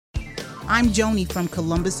I'm Joni from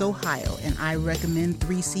Columbus, Ohio, and I recommend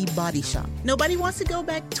 3C Body Shop. Nobody wants to go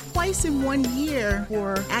back twice in 1 year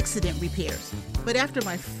for accident repairs. But after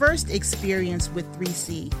my first experience with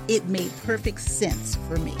 3C, it made perfect sense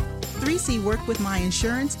for me. 3C worked with my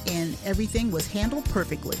insurance and everything was handled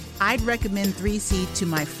perfectly. I'd recommend 3C to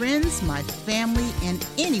my friends, my family, and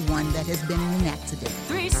anyone that has been in an accident.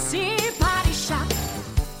 3C Body Shop,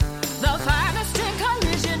 the finest in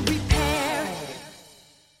collision repair.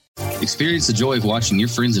 Experience the joy of watching your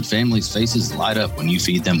friends and family's faces light up when you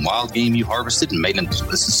feed them wild game you harvested and made into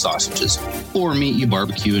delicious sausages, or meat you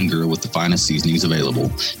barbecue and grill with the finest seasonings available.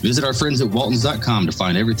 Visit our friends at Waltons.com to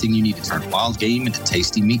find everything you need to turn wild game into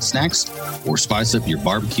tasty meat snacks, or spice up your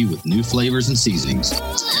barbecue with new flavors and seasonings.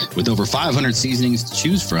 With over 500 seasonings to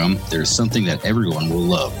choose from, there's something that everyone will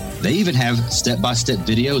love. They even have step-by-step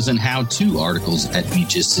videos and how-to articles at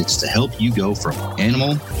Meatgistics to help you go from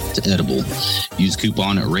animal to edible. Use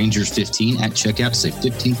coupon Rangers15 at checkout to save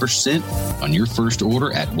 15% on your first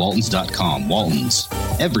order at Waltons.com. Waltons,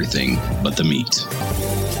 everything but the meat.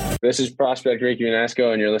 This is Prospect Ricky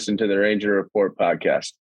Manasco, and you're listening to the Ranger Report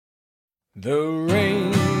podcast. The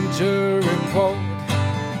Ranger Report.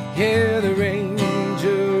 Yeah, the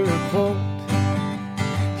Ranger Report.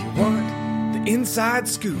 If you want the inside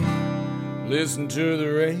scoop, listen to the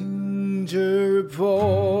Ranger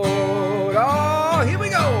Report. Oh, here we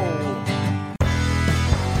go.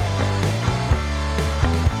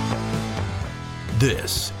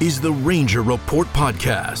 This is the Ranger Report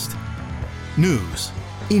podcast. News,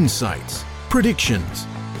 insights, predictions,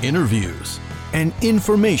 interviews, and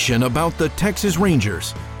information about the Texas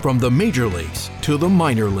Rangers from the major leagues to the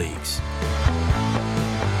minor leagues.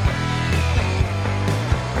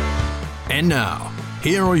 And now,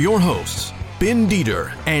 here are your hosts, Ben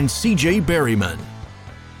Dieter and CJ Berryman.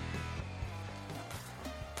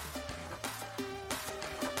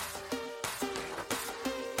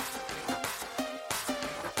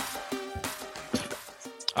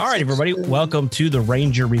 All right, everybody. Welcome to the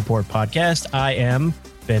Ranger Report podcast. I am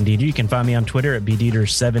Ben Dieter. You can find me on Twitter at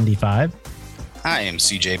BDieter75. I am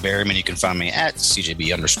CJ Berryman. You can find me at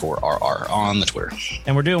CJB_RR on the Twitter.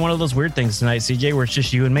 And we're doing one of those weird things tonight, CJ, where it's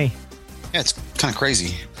just you and me. Yeah, it's kind of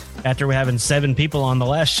crazy. After we're having 7 people on the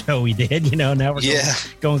last show we did, now we're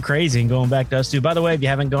going crazy and going back to us too. By the way, if you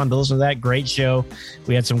haven't gone to listen to that, great show.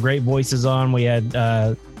 We had some great voices on. We had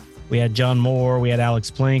John Moore, we had Alex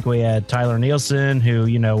Plink, we had Tyler Nielsen, who,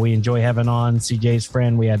 we enjoy having on, CJ's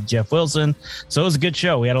friend. We had Jeff Wilson. So it was a good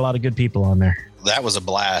show. We had a lot of good people on there. That was a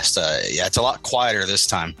blast. Yeah, it's a lot quieter this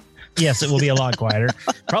time. Yes, it will be a lot quieter.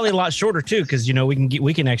 Probably a lot shorter too, because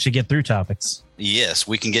we can actually get through topics. Yes,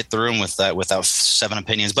 we can get through them without 7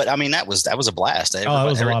 opinions. But I mean, that was a blast. It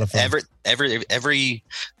was a lot of fun. Every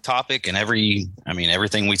topic and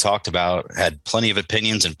everything we talked about had plenty of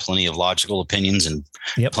opinions and plenty of logical opinions and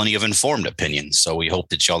plenty of informed opinions. So we hope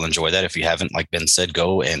that y'all enjoy that. If you haven't, like Ben said,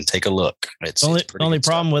 go and take a look. It's only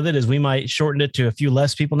problem with it is we might shorten it to a few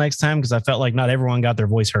less people next time, because I felt like not everyone got their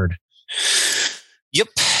voice heard. Yep.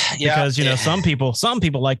 Yeah, because some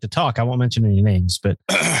people like to talk. I won't mention any names, but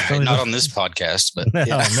not on this podcast. But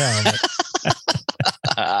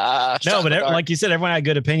no. But like you said, everyone had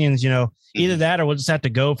good opinions. Either that, or we'll just have to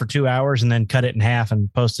go for 2 hours and then cut it in half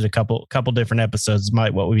and post it a couple different episodes.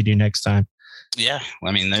 What we do next time. Yeah,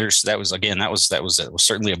 I mean, that was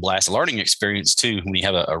certainly a blast, a learning experience too. When you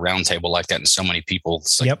have a round table like that and so many people,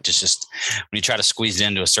 it's like just when you try to squeeze it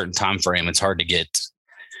into a certain time frame, it's hard to get.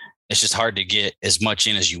 It's just hard to get as much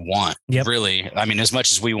in as you want. Really. I mean, as much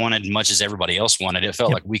as we wanted, much as everybody else wanted, it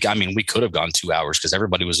felt like we could have gone 2 hours because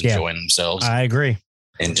everybody was enjoying themselves. I agree.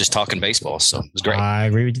 And just talking baseball. So it was great. I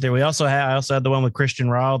agree with you there. I also had the one with Christian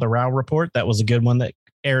Rao, the Rao Report. That was a good one that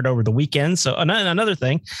aired over the weekend. So another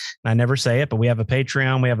thing, I never say it, but we have a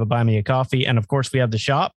Patreon, we have a Buy Me a Coffee, and of course we have the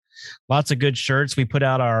shop. Lots of good shirts. We put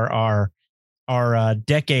out our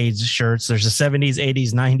decades shirts. There's the 70s,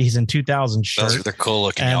 80s, 90s, and 2000 shirts. They're cool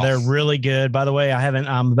looking, and they're really good. By the way,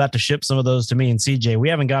 I'm about to ship some of those to me and CJ. We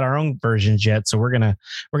haven't got our own versions yet, so we're gonna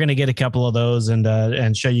get a couple of those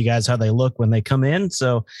and show you guys how they look when they come in.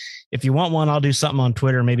 So if you want one, I'll do something on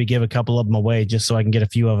Twitter, maybe give a couple of them away just so I can get a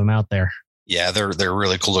few of them out there. Yeah, they're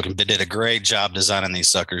really cool looking. They did a great job designing these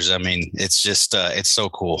suckers. I mean, it's just it's so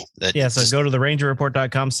cool. So go to the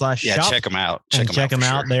rangerreport.com/shop. Yeah, check them out. Check them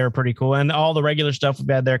out. They're pretty cool. And all the regular stuff we've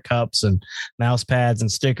had there, cups and mouse pads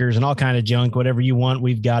and stickers and all kind of junk, whatever you want,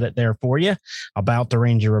 we've got it there for you about the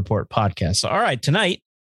Ranger Report podcast. So, all right, tonight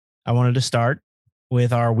I wanted to start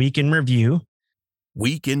with our week in review.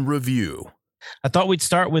 Week in review. I thought we'd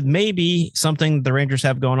start with maybe something the Rangers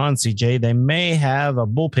have going on, CJ. They may have a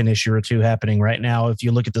bullpen issue or two happening right now if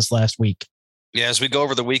you look at this last week. Yeah, as we go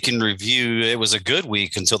over the week in review, it was a good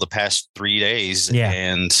week until the past 3 days. Yeah.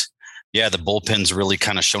 And yeah, the bullpen's really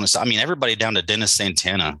kind of shown us. I mean, everybody down to Dennis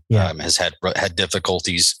Santana has had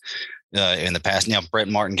difficulties in the past. Now, Brett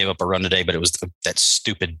Martin gave up a run today, but it was that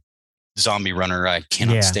stupid zombie runner I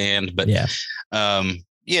cannot stand. But,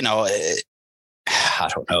 you know, I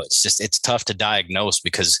don't know. It's tough to diagnose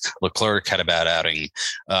because Leclerc had a bad outing.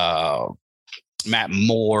 Matt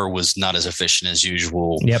Moore was not as efficient as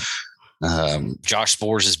usual. Yep. Josh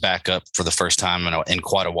Spores is back up for the first time in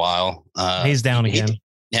quite a while. He's down again.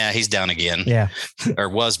 He's down again. Yeah. Or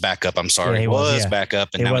was back up. I'm sorry. Yeah, he was back up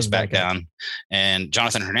and now he's back down. Up. And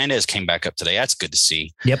Jonathan Hernandez came back up today. That's good to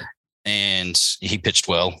see. Yep. And he pitched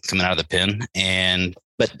well coming out of the pen. I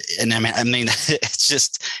mean, it's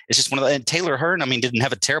just one of the, and Taylor Hearn, I mean, didn't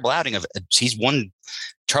have a terrible outing he's won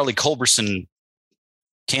Charlie Culberson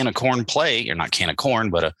can of corn play, or not can of corn,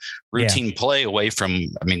 but a routine play away from,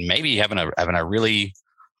 I mean, maybe having a really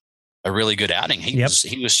good outing. He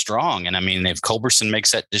was strong. And I mean, if Culberson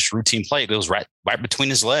makes this routine play, it goes right between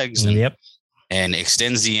his legs and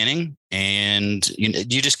extends the inning, and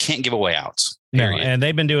you just can't give away outs. No, and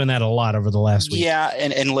they've been doing that a lot over the last week. Yeah.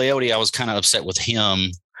 And Leote, I was kind of upset with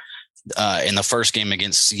him in the first game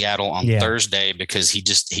against Seattle on Thursday, because he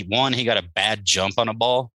got a bad jump on a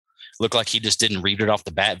ball. Looked like he just didn't read it off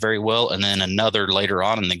the bat very well. And then another later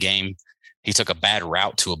on in the game, he took a bad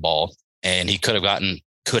route to a ball, and he should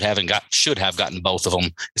have gotten both of them,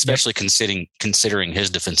 especially considering his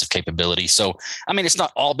defensive capability. So, I mean, it's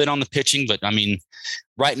not all been on the pitching, but I mean,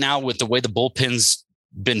 right now with the way the bullpen's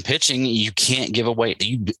been pitching, you can't give away.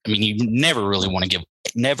 You never really want to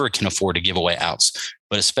never can afford to give away outs,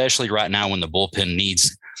 but especially right now when the bullpen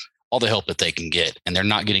needs all the help that they can get, and they're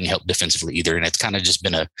not getting help defensively either. And it's kind of just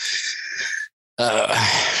been a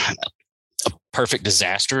perfect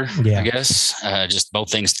disaster, I guess. Just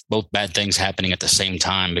both bad things happening at the same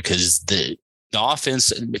time, because the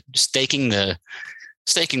offense staking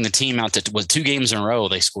the team out that was 2 games in a row.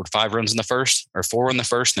 They scored 5 runs in the first, or 4 in the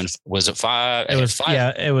first. And was it 5? It was 5.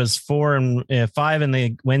 Yeah, it was 4 and 5 in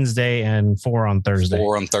the Wednesday and 4 on Thursday.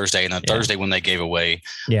 4 on Thursday, and then Thursday when they gave away.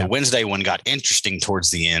 Yeah. The Wednesday one got interesting towards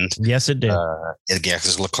the end. Yes, it did.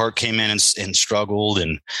 Because Leclerc came in and struggled,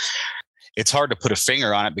 and it's hard to put a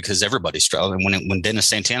finger on it because everybody struggled. And when Dennis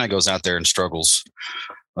Santana goes out there and struggles,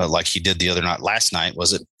 like he did last night,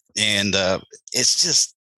 was it? And it's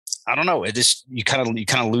just, I don't know. It just, you kind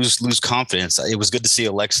of lose confidence. It was good to see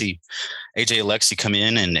AJ Alexy come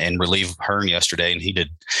in and relieve Hearn yesterday, and he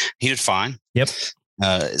did fine. Yep.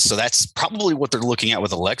 So that's probably what they're looking at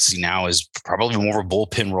with Alexy now, is probably more of a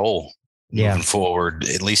bullpen role moving forward,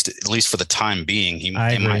 at least for the time being.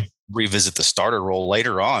 They might revisit the starter role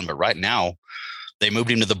later on, but right now they moved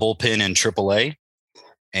him to the bullpen in AAA,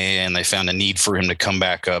 and they found a need for him to come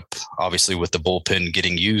back up, obviously with the bullpen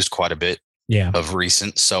getting used quite a bit of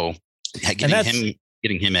recent. So getting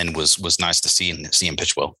him in was nice to see him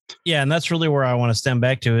pitch well. Yeah. And that's really where I want to stem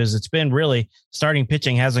back to, is it's been really, starting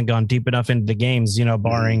pitching hasn't gone deep enough into the games,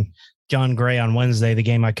 barring John Gray on Wednesday, the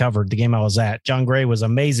game I covered, the game I was at. John Gray was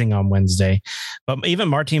amazing on Wednesday, but even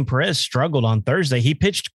Martin Perez struggled on Thursday.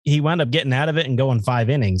 He wound up getting out of it and going 5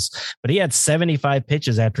 innings, but he had 75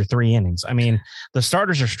 pitches after 3 innings. I mean, the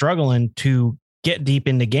starters are struggling to get deep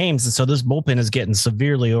into games. And so this bullpen is getting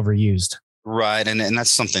severely overused. Right. And that's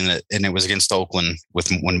something and it was against Oakland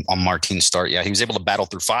when on Martin's start. Yeah. He was able to battle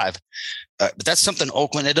through 5, but that's something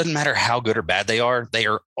Oakland, it doesn't matter how good or bad they are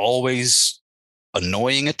always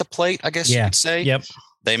annoying at the plate, I guess you could say. Yep.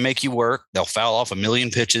 They make you work. They'll foul off a million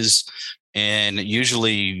pitches. And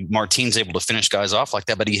usually Martin's able to finish guys off like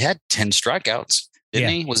that, but he had 10 strikeouts, didn't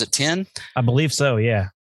he? Was it 10? I believe so. Yeah.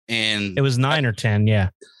 And it was 9 or 10. Yeah.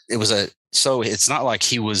 It was so it's not like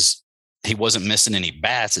he wasn't missing any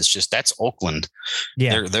bats. It's just, that's Oakland.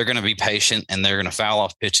 Yeah. They're going to be patient, and they're going to foul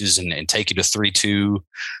off pitches and take you to 3-2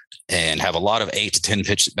 and have a lot of 8 to 10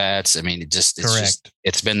 pitch bats. I mean,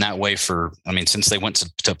 it's been that way since they went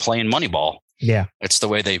to playing Moneyball. Yeah. It's the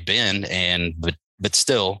way they've been. But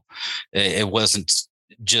still, it wasn't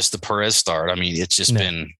just the Perez start. I mean, it's just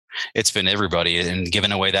it's been everybody, and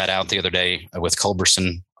giving away that out the other day with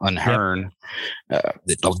Culberson on Hearn,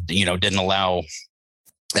 didn't allow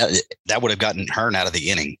that would have gotten Hearn out of the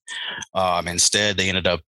inning. Instead, they ended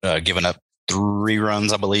up giving up 3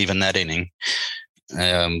 runs, I believe, in that inning.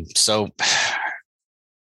 So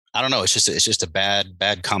I don't know. It's just a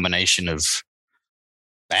bad combination of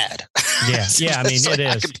bad. Yeah. Yeah. I mean, it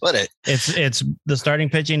is. I could put it. It's the starting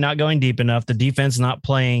pitching not going deep enough, the defense not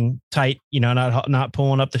playing tight, not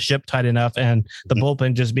pulling up the ship tight enough, and the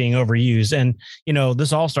bullpen just being overused. And,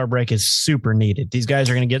 this All-Star break is super needed. These guys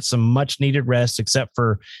are going to get some much needed rest, except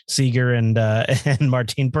for Seager and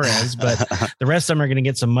Martin Perez, but the rest of them are going to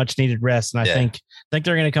get some much needed rest. And I think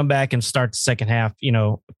they're going to come back and start the second half,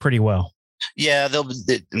 pretty well. Yeah,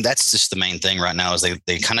 that's just the main thing right now is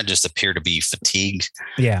they kind of just appear to be fatigued.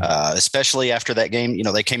 Yeah. Especially after that game,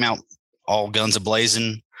 they came out all guns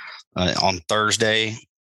a-blazing on Thursday,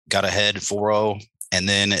 got ahead 4-0. And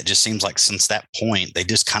then it just seems like since that point, they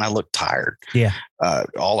just kind of look tired. Yeah.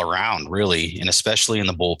 All around, really. And especially in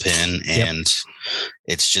the bullpen. And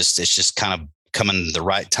it's just kind of coming the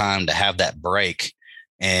right time to have that break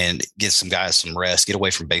and get some guys some rest, get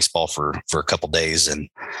away from baseball for a couple days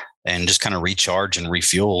and just kind of recharge and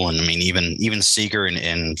refuel. And I mean, even Seager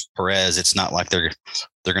and Perez, it's not like they're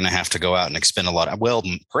going to have to go out and expend a lot. Well,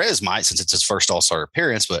 Perez might, since it's his first All-Star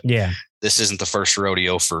appearance, but this isn't the first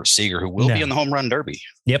rodeo for Seager, who will be in the home run derby.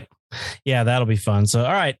 Yep. Yeah, that'll be fun. So,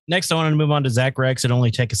 all right, next I want to move on to Zach Rex. It'll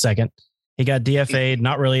only take a second. He got DFA'd,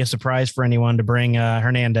 not really a surprise for anyone to bring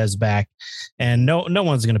Hernandez back, and no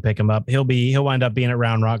one's going to pick him up. He'll wind up being at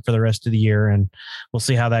Round Rock for the rest of the year, and we'll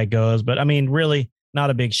see how that goes. But I mean, really, not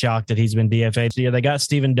a big shock that he's been DFA'd. So, yeah, they got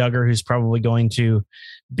Steven Duggar, who's probably going to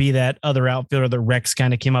be that other outfielder that Rex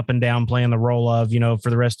kind of came up and down playing the role of, for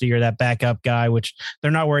the rest of the year, that backup guy, which they're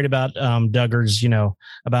not worried about Duggar's,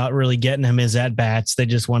 about really getting him his at-bats. They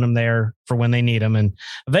just want him there for when they need him. And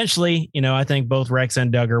eventually, I think both Rex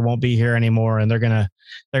and Duggar won't be here anymore. And they're going to,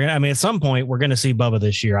 I mean, at some point we're going to see Bubba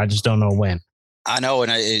this year. I just don't know when. I know.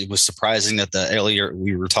 And it was surprising that the Elliot,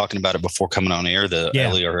 we were talking about it before coming on air, the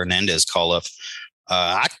Elliot Hernandez call up.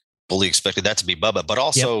 I fully expected that to be Bubba, but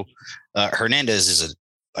also Hernandez is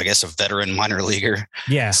I guess a veteran minor leaguer.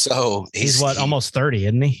 Yeah. So he's almost 30,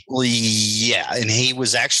 isn't he? Well, yeah. And he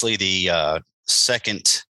was actually the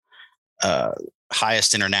second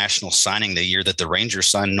highest international signing the year that the Rangers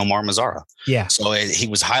signed Nomar Mazara. Yeah. So he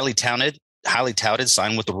was highly touted,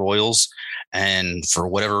 signed with the Royals. And for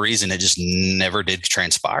whatever reason, it just never did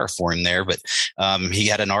transpire for him there. But he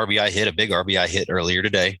had a big RBI hit earlier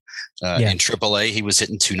today. In AAA, he was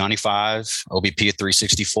hitting 295, OBP at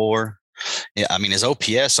 364. Yeah, I mean, his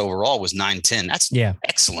OPS overall was 910. That's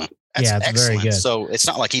excellent. That's excellent. Very good. So it's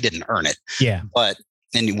not like he didn't earn it. Yeah. But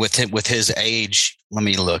with his age, let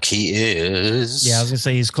me look. He is. Yeah, I was going to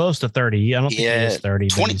say he's close to 30. I don't think he is 30.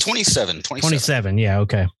 27. Yeah.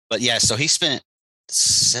 Okay. But yeah, so he spent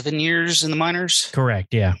 7 years in the minors.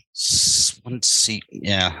 Correct. Yeah. Let's see.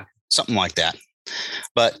 Yeah. Something like that.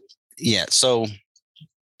 But yeah, so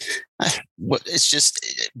it's just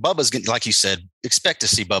Bubba's getting, like you said, expect to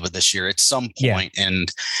see Bubba this year at some point.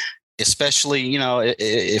 And especially,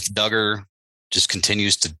 if Duggar just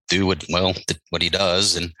continues to do what he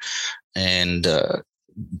does and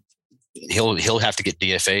he'll have to get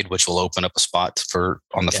DFA'd, which will open up a spot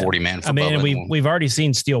on the 40-man. I mean, and we've already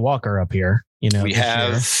seen Steele Walker up here. We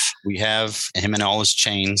have him and all his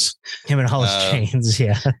chains.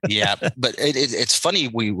 Yeah. Yeah, but it's funny.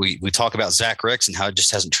 We talk about Zach Rex and how it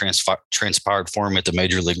just hasn't transpired for him at the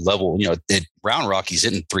major league level. At Round Rock, he's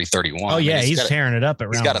hitting 331. Oh yeah, he's tearing it up at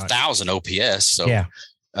Round Rock. He's got 1,000 OPS. So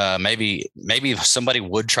maybe if somebody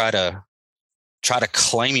would try to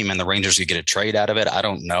claim him and the Rangers could get a trade out of it. I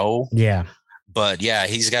don't know. Yeah. But yeah,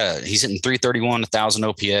 he's hitting 331, 1,000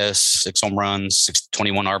 OPS, 6 home runs,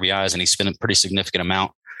 21 RBIs, and he spent a pretty significant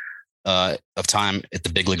amount of time at the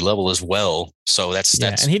big league level as well. So that's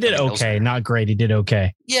and he did okay, not great. He did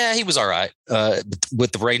okay. Yeah, he was all right.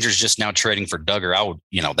 With the Rangers just now trading for Duggar,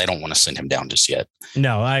 they don't want to send him down just yet.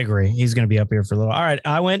 No, I agree. He's going to be up here for a little. All right,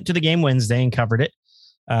 I went to the game Wednesday and covered it.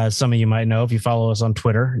 Some of you might know if you follow us on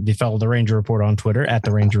Twitter, if you follow the Ranger Report on Twitter at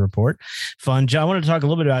the Ranger Report. Fun. I wanted to talk a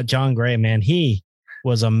little bit about John Gray, man. He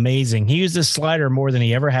was amazing. He used his slider more than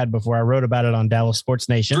he ever had before. I wrote about it on Dallas Sports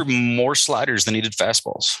Nation. Threw more sliders than he did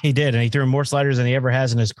fastballs. He did. And he threw more sliders than he ever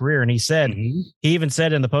has in his career. And he said, he even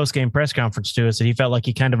said in the post-game press conference to us that he felt like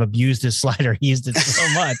he kind of abused his slider. He used it so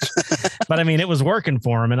much, but I mean, it was working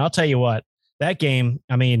for him. And I'll tell you what, that game,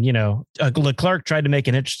 I mean, Leclerc tried to make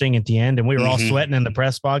it interesting at the end, and we were all sweating in the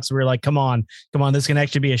press box. We were like, come on, this can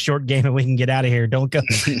actually be a short game and we can get out of here. Don't go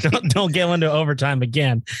into overtime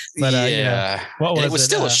again. But it was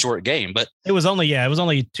still a short game, but it was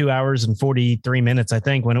only 2 hours and 43 minutes, I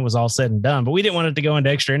think, when it was all said and done. But we didn't want it to go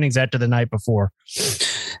into extra innings after the night before.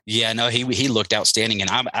 Yeah, no, he looked outstanding,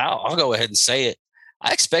 and I'll go ahead and say it.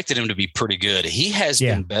 I expected him to be pretty good. He has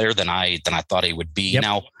been better than I thought he would be. Yep.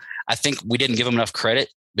 Now, I think we didn't give him enough credit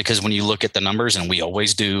because when you look at the numbers, and we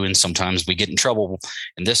always do, and sometimes we get in trouble.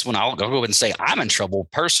 And this one, I'll go ahead and say I'm in trouble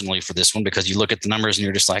personally for this one, because you look at the numbers and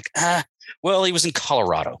you're just like, well, he was in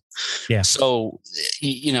Colorado. Yeah. So,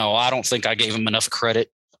 I don't think I gave him enough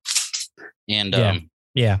credit. And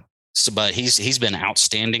So, but he's been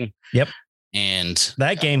outstanding. Yep. And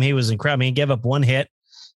that game, he was incredible. I mean, he gave up one hit,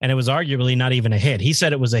 and it was arguably not even a hit. He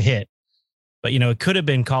said it was a hit, but it could have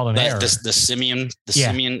been called an error. The Simeon, the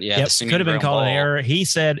Simeon could have been called an error. He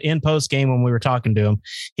said in post game when we were talking to him,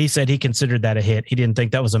 he said he considered that a hit. He didn't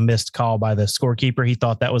think that was a missed call by the scorekeeper. He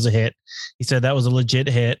thought that was a hit. He said that was a legit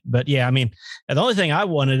hit. But yeah, I mean, the only thing I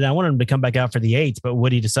wanted him to come back out for the 8th, but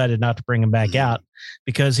Woody decided not to bring him back out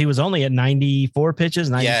because he was only at 94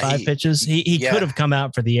 pitches, 95 pitches. He could have come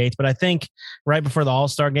out for the 8th, but I think right before the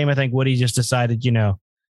All-Star game, I think Woody just decided,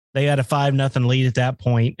 they had a 5-0 lead at that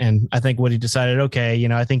point, and I think Woody decided, okay,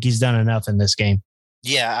 I think he's done enough in this game.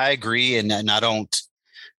 Yeah, I agree, and I don't.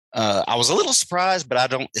 I was a little surprised, but I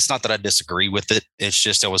don't. It's not that I disagree with it. It's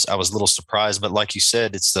just I was a little surprised, but like you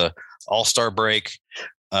said, it's the All-Star break.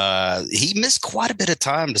 He missed quite a bit of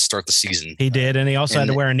time to start the season. He did, and he also had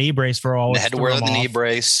to wear a knee brace for all. Had to wear the knee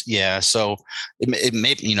brace, yeah. So it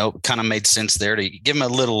made kind of made sense there to give him a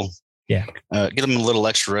little. Yeah, get him a little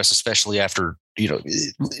extra rest, especially after,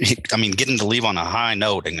 getting to leave on a high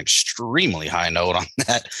note, an extremely high note on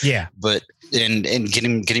that. Yeah. But, and get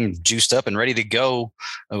him juiced up and ready to go.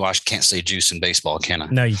 Oh, I can't say juice in baseball, can I?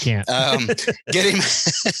 No, you can't. Get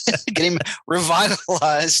him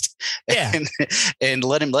revitalized. Yeah. And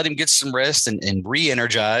let him get some rest and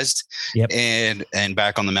re-energized. Yep. And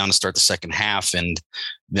back on the mound to start the second half. And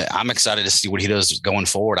I'm excited to see what he does going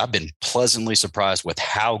forward. I've been pleasantly surprised with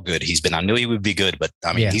how good he's been. I knew he would be good, but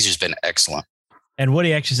he's just been excellent. And what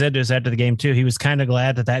he actually said to us after the game too, he was kind of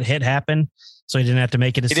glad that hit happened, so he didn't have to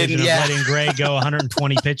make a decision of letting Gray go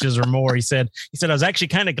 120 pitches or more. He said, I was actually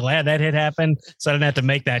kind of glad that hit happened, so I didn't have to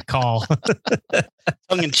make that call.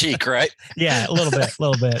 Tongue in cheek, right? Yeah, a little bit.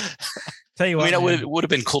 Tell you what, it would have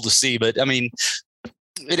been cool to see, but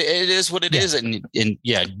it is what it is, and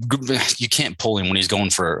yeah, you can't pull him when he's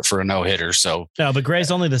going for a no-hitter. So no, but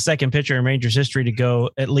Gray's only the second pitcher in Rangers history to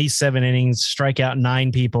go at least 7 innings, strike out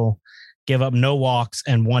 9 people, give up no walks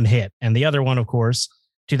and 1 hit. And the other one, of course,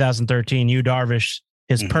 2013, Yu Darvish,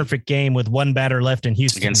 his perfect game with 1 batter left in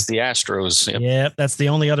Houston against the Astros. Yep, that's the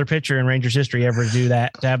only other pitcher in Rangers history ever to do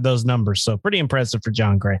that, to have those numbers. So pretty impressive for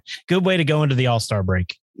John Gray. Good way to go into the All-Star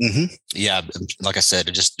break. Mm-hmm. Yeah, like I said,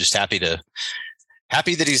 just happy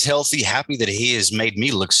that he's healthy, happy that he has made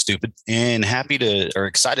me look stupid, and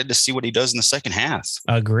excited to see what he does in the second half.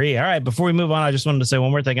 Agree. All right. Before we move on, I just wanted to say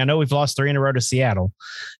one more thing. I know we've lost 3 in a row to Seattle,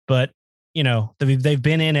 but they've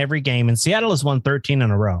been in every game, and Seattle has won 13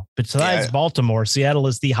 in a row. But besides Baltimore, Seattle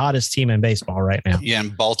is the hottest team in baseball right now. Yeah,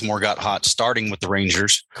 and Baltimore got hot starting with the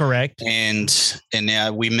Rangers. Correct. And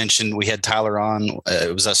we mentioned we had Tyler on.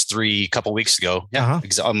 It was us 3 couple weeks ago. Yeah,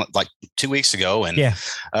 like 2 weeks ago, and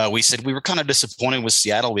we said we were kind of disappointed with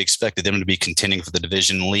Seattle. We expected them to be contending for the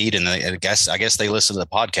division lead, and I guess they listened to the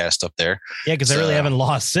podcast up there. Yeah, because they really haven't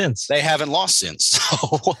lost since. They haven't lost since.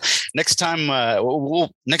 So next time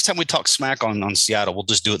we talk smack on Seattle, we'll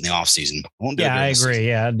just do it in the off season. I agree.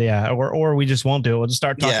 Yeah. Or we just won't do it. We'll just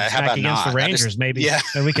start talking smack against the Rangers, maybe. Yeah.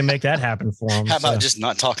 And we can make that happen for them. How about just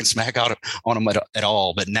not talking smack out on them at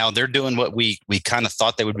all? But now they're doing what we kind of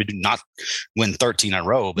thought they would do, not win 13 in a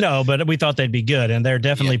row. But we thought they'd be good, and they're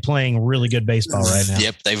definitely playing really good baseball right now.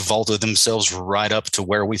 Yep. They vaulted themselves right up to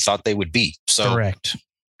where we thought they would be. So correct.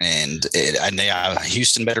 And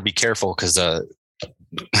Houston better be careful, because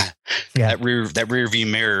that rear view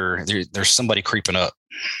mirror, there's somebody creeping up.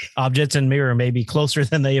 Objects in mirror may be closer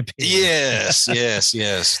than they appear. Yes.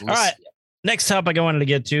 All right. Next topic I wanted to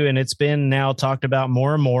get to, and it's been now talked about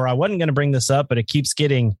more and more. I wasn't going to bring this up, but it keeps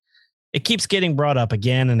getting brought up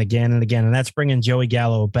again and again and again, and that's bringing Joey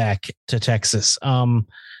Gallo back to Texas.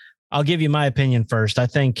 I'll give you my opinion first. I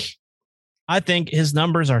think his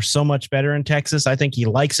numbers are so much better in Texas. I think he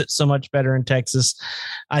likes it so much better in Texas.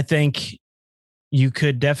 I think you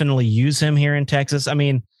could definitely use him here in Texas. I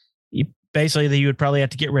mean, you would probably have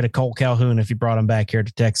to get rid of Cole Calhoun if you brought him back here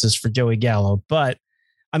to Texas for Joey Gallo. But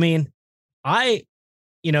I mean, as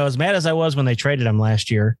mad as I was when they traded him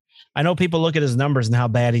last year, I know people look at his numbers and how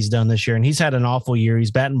bad he's done this year, and he's had an awful year.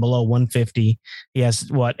 He's batting below 150. He has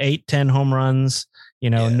 8-10 home runs,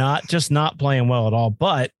 not playing well at all,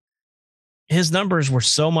 but his numbers were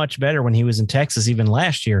so much better when he was in Texas, even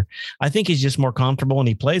last year. I think he's just more comfortable and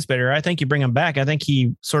he plays better. I think you bring him back. I think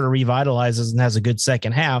he sort of revitalizes and has a good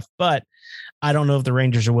second half, but I don't know if the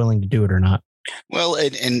Rangers are willing to do it or not. Well,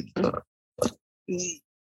 and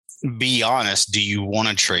be honest, do you want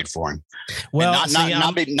to trade for him? Well,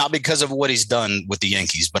 not because of what he's done with the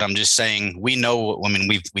Yankees, but I'm just saying we know. I mean,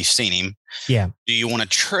 we've seen him. Yeah. Do you want to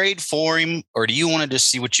trade for him, or do you want to just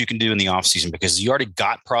see what you can do in the offseason? Because you already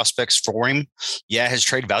got prospects for him. Yeah, his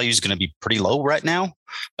trade value is going to be pretty low right now,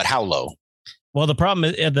 but how low? Well, the problem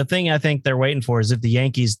is the thing I think they're waiting for is if the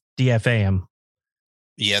Yankees DFA him.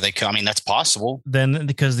 Yeah, I mean, that's possible. Then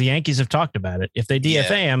because the Yankees have talked about it. If they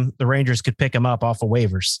DFA him, the Rangers could pick him up off of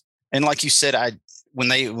waivers. And like you said, when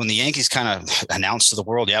the Yankees kind of announced to the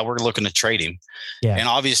world, yeah, we're looking to trade him. Yeah. And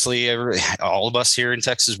obviously all of us here in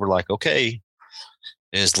Texas were like, okay,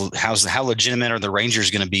 how legitimate are the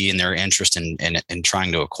Rangers going to be in their interest in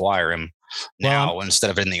trying to acquire him now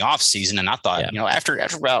instead of in the off season? And I thought, after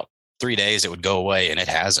about 3 days, it would go away, and it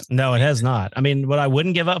hasn't. No, it has not. I mean, what I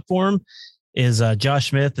wouldn't give up for him is Josh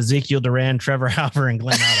Smith, Ezekiel Duran, Trevor Hauer, and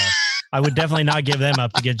Glenn Otto. I would definitely not give them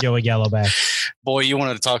up to get Joey Gallo back. Boy, you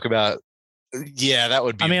wanted to talk about, that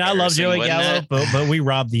would be. I mean, I love Joey Gallo, but we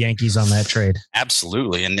robbed the Yankees on that trade.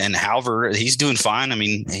 Absolutely, and Hauer, he's doing fine. I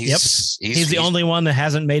mean, he's the only one that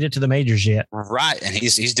hasn't made it to the majors yet. Right, and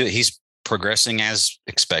he's progressing as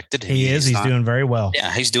expected. He's doing very well.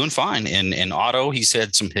 Yeah, he's doing fine. And Otto, he's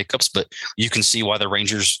had some hiccups, but you can see why the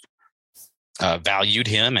Rangers valued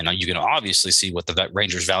him, and you can obviously see what the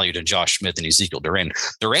Rangers valued in Josh Smith and Ezekiel Duran.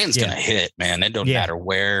 Duran's going to hit, man. It don't matter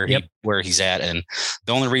where he's at, and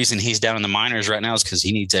the only reason he's down in the minors right now is because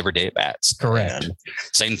he needs everyday at bats. Correct. And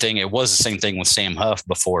same thing. It was the same thing with Sam Huff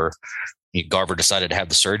before Garver decided to have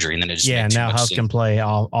the surgery, and then it just now Huff can play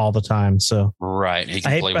all the time. So right, he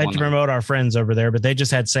can I play. I hate to promote our friends over there, but they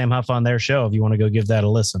just had Sam Huff on their show. If you want to go give that a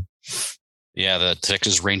listen. Yeah, the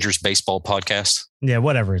Texas Rangers baseball podcast. Yeah,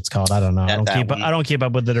 whatever it's called. I don't know. I don't keep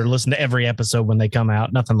up with it or listen to every episode when they come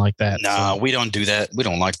out. Nothing like that. No, we don't do that. We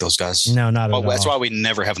don't like those guys. No, not at all. That's why we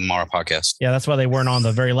never have them on our podcast. Yeah, that's why they weren't on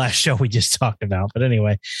the very last show we just talked about. But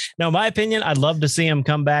anyway, no, my opinion, I'd love to see him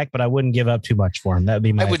come back, but I wouldn't give up too much for him. That'd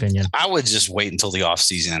be my opinion. I would just wait until the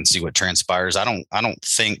offseason and see what transpires. I don't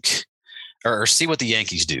think or see what the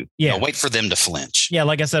Yankees do. Yeah. Wait for them to flinch. Yeah.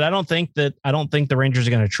 Like I said, I don't think the Rangers are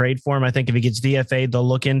going to trade for him. I think if he gets DFA'd, they'll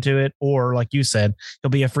look into it. Or like you said, he'll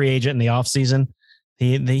be a free agent in the offseason.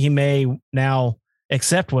 He may now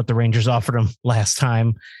accept what the Rangers offered him last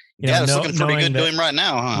time. It's looking pretty good to him right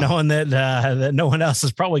now, huh? Knowing that no one else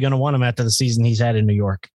is probably going to want him after the season he's had in New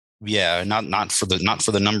York. Yeah, not for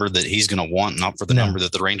the number that he's going to want, not for the number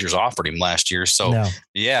that the Rangers offered him last year. So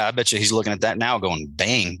yeah, I bet you he's looking at that now going,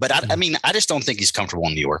 dang. But I mean, I just don't think he's comfortable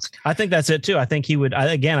in New York. I think that's it too. I think he would,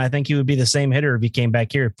 I think he would be the same hitter if he came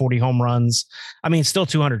back here at 40 home runs. I mean, still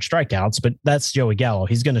 200 strikeouts, but that's Joey Gallo.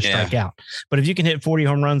 He's going to strike out. But if you can hit 40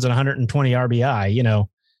 home runs and 120 RBI,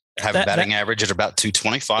 have a batting average at about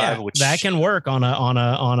 225, which that can work on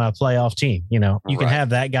a playoff team. You can have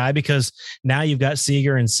that guy because now you've got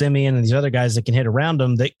Seager and Simeon and these other guys that can hit around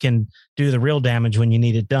them that can do the real damage when you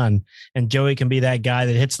need it done. And Joey can be that guy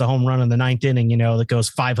that hits the home run in the ninth inning, that goes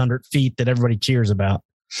 500 feet that everybody cheers about.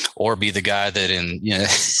 Or be the guy that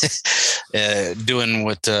doing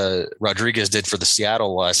what Rodriguez did for the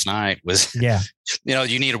Seattle last night was,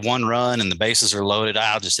 you need one run and the bases are loaded.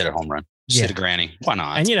 I'll just hit a home run. Hit a granny. Why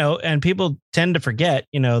not? And, and people tend to forget,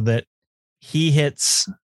 that he hits,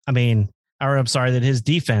 that his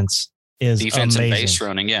defense is amazing. And base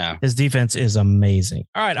running. Yeah. His defense is amazing.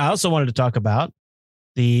 All right. I also wanted to talk about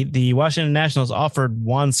the Washington Nationals offered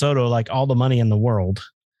Juan Soto like all the money in the world.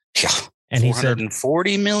 Yeah. And he said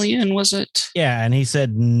 $440 million, was it? Yeah. And he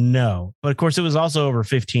said no. But of course, it was also over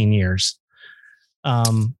 15 years.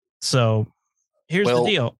 So here's the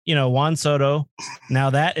deal. Juan Soto, now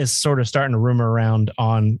that is sort of starting to rumor around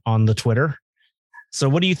on the Twitter. So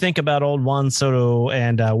what do you think about old Juan Soto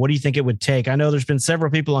and what do you think it would take? I know there's been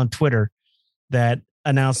several people on Twitter that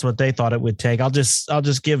announced what they thought it would take. I'll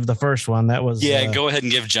just give the first one. That was go ahead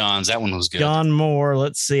and give John's. That one was good. John Moore.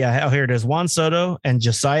 Let's see. Here it is. Juan Soto and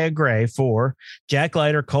Josiah Gray for Jack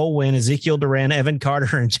Leiter, Cole Winn, Ezekiel Duran, Evan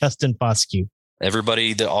Carter, and Justin Foscue.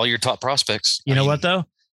 Everybody, all your top prospects. You know what though?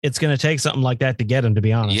 It's going to take something like that to get him, to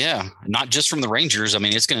be honest. Yeah. Not just from the Rangers. I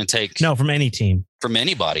mean, it's going to take from any team, from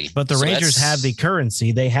anybody. But the Rangers have the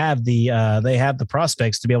currency. They have the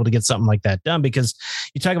prospects to be able to get something like that done, because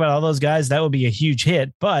you talk about all those guys, that would be a huge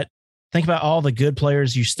hit, but think about all the good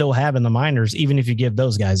players you still have in the minors, even if you give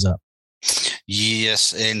those guys up.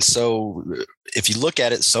 Yes. And so if you look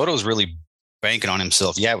at it, Soto's really banking on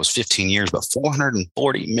himself. Yeah, it was 15 years, but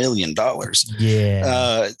 $440 million.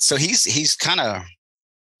 Yeah. So he's kind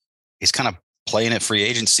of playing at free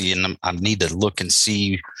agency, and I need to look and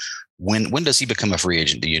see when does he become a free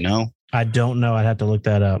agent? Do you know? I don't know. I'd have to look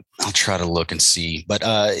that up. I'll try to look and see. But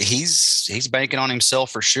he's banking on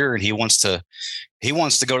himself for sure, and he wants to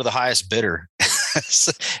go to the highest bidder.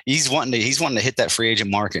 So he's wanting to hit that free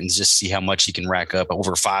agent market and just see how much he can rack up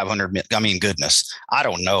over 500. I mean, goodness, I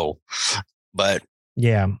don't know, but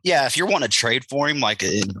yeah. If you're wanting to trade for him, like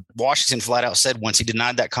Washington flat out said once he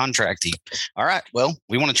denied that contract, all right, well,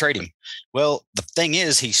 we want to trade him. Well, the thing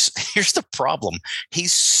is, here's the problem.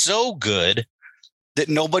 He's so good that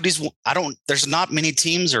there's not many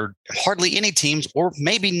teams or hardly any teams or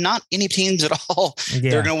maybe not any teams at all.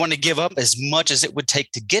 Yeah. They're going to want to give up as much as it would take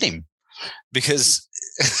to get him because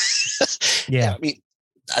I mean,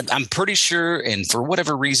 I'm pretty sure. And for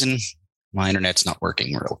whatever reason, my internet's not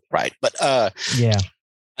working real right, but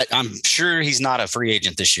I'm sure he's not a free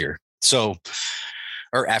agent this year. So,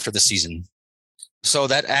 or after the season. So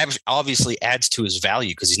that obviously adds to his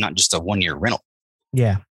value because he's not just a 1-year rental.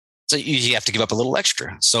 Yeah. So you have to give up a little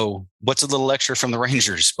extra. So what's a little extra from the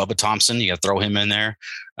Rangers? Bubba Thompson, you got to throw him in there.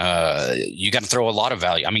 You got to throw a lot of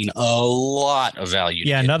value. I mean, a lot of value.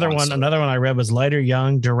 Yeah, another one I read was Leiter,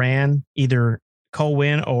 Young, Duran, either Cole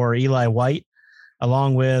Winn or Eli White,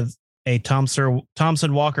 along with a Thompson,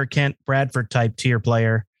 Walker, Kent, Bradford type tier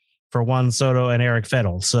player for Juan Soto and Eric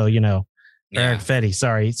Fettel. So, Eric Fetty,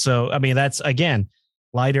 sorry. So, I mean, that's, again,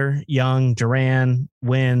 Leiter, Young, Duran,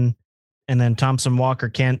 Winn, and then Thompson, Walker,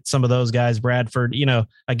 Kent, some of those guys, Bradford,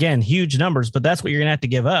 again, huge numbers, but that's what you're going to have to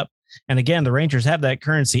give up. And again, the Rangers have that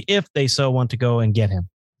currency if they so want to go and get him.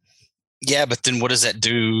 Yeah, but then what does that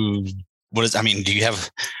do? Do you have,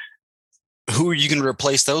 who are you going to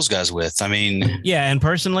replace those guys with? I mean, yeah. And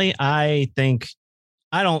personally, I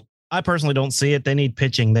personally don't see it. They need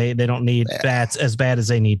pitching. They don't need bats as bad as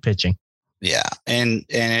they need pitching. Yeah. And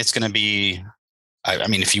it's going to be, I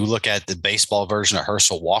mean, if you look at the baseball version of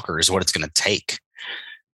Herschel Walker is what it's going to take.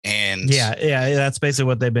 And yeah, that's basically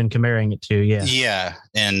what they've been comparing it to. Yeah. Yeah.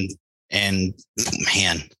 And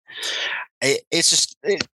man, it's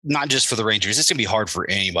not just for the Rangers. It's going to be hard for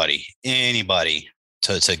anybody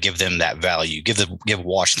to give them that value, give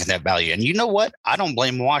Washington that value. And you know what? I don't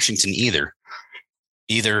blame Washington either.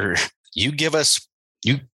 Either you give us,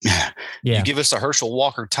 you give us a Herschel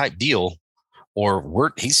Walker type deal,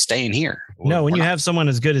 or he's staying here. No, when you have someone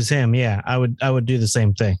as good as him, I would do the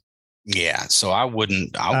same thing. Yeah, so I would do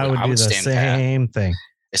the same thing.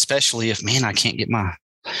 Especially if, man, I can't get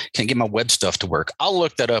my web stuff to work. I'll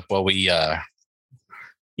look that up while we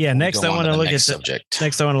next I want to look at the subject.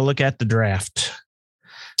 Next I want to look at the draft.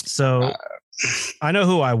 So I know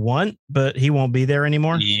who I want, but he won't be there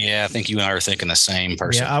anymore. Yeah, I think you and I are thinking the same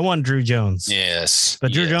person. Yeah, I want Drew Jones. Yes.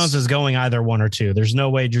 But Drew Jones is going either 1 or 2. There's no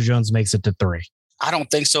way Drew Jones makes it to 3. I don't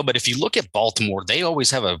think so. But if you look at Baltimore, they always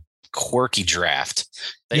have a quirky draft.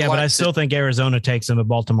 But I still think Arizona takes him, but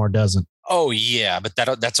Baltimore doesn't. Oh, yeah. But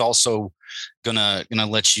that's also gonna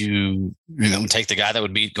let you take the guy that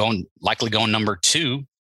would be likely going number 2.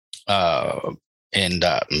 Hang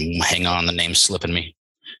on, the name's slipping me.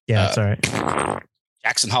 Yeah, that's all right.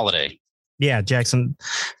 Jackson Holiday. Yeah, Jackson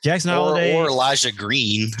Holiday. Or Elijah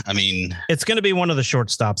Green. I mean, it's going to be one of the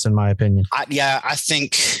shortstops, in my opinion. I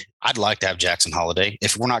think I'd like to have Jackson Holiday.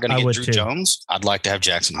 If we're not going to get Drew Jones, I'd like to have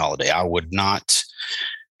Jackson Holiday. I would not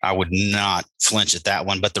flinch at that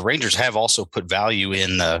one. But the Rangers have also put value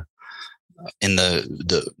in the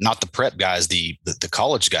not the prep guys, the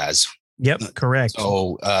college guys. Yep, correct.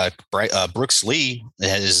 So Brooks Lee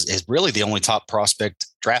is really the only top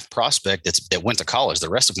draft prospect that went to college. The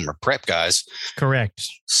rest of them are prep guys. Correct.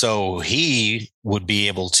 So he would be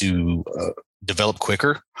able to develop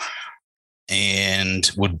quicker, and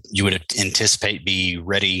you would anticipate be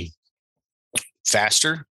ready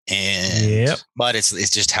faster. And but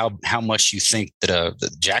it's just how much you think that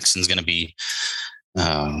Jackson's going to be.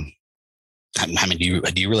 I mean, do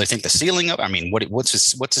you really think the ceiling up? I mean, what's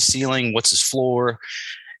his ceiling? What's his floor?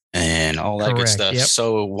 And all that good stuff. Yep.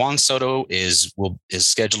 So Juan Soto is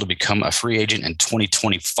scheduled to become a free agent in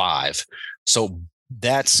 2025. So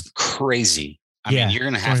that's crazy. I mean, you're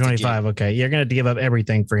going to have 2025. Okay, you're going to have to give up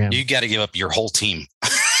everything for him. You got to give up your whole team.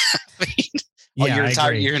 Your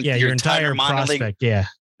entire minor league. Yeah.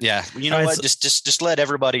 Yeah. You know what? Just let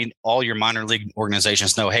everybody, all your minor league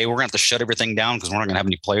organizations know, hey, we're going to have to shut everything down because we're not going to have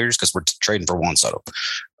any players because we're trading for Juan Soto.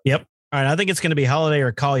 Yep. All right. I think it's going to be Holiday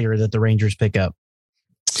or Collier that the Rangers pick up.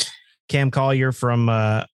 Cam Collier from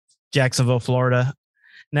Jacksonville, Florida.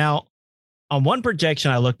 Now, on one projection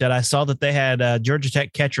I looked at, I saw that they had Georgia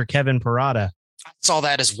Tech catcher Kevin Parada. I saw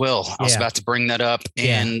that as well. I was about to bring that up.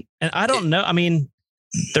 And I don't know. I mean,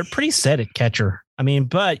 they're pretty set at catcher. I mean,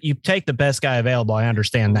 but you take the best guy available. I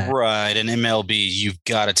understand that. Right. In MLB, you've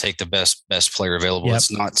got to take the best player available. Yep.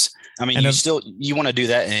 It's not, I mean, And you want to do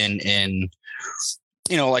that in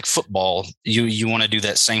like football, you want to do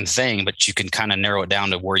that same thing, but you can kind of narrow it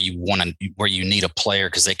down to where you need a player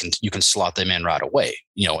because you can slot them in right away.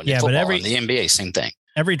 In football, but in the NBA, same thing.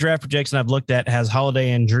 Every draft projection I've looked at has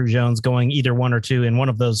Holiday and Drew Jones going either 1 or 2 in one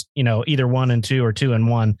of those, either 1 and 2 or 2 and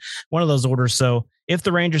 1, one of those orders. So if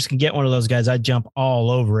the Rangers can get one of those guys, I'd jump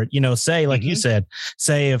all over it. Say, like you said,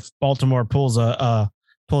 say if Baltimore pulls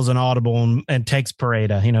an audible and takes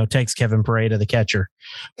Pareda, takes Kevin Pareda, the catcher,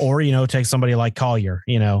 or, takes somebody like Collier,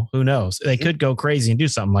 who knows? They could go crazy and do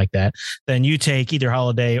something like that. Then you take either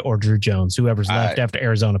Holiday or Drew Jones, whoever's left after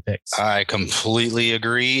Arizona picks. I completely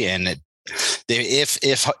agree. And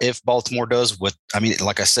if Baltimore does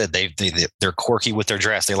like I said, they're quirky with their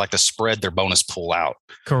drafts. They like to spread their bonus pool out.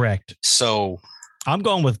 Correct. So I'm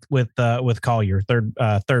going with Collier,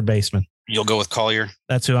 third baseman. You'll go with Collier?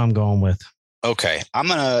 That's who I'm going with. Okay.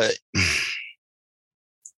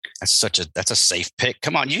 That's a safe pick.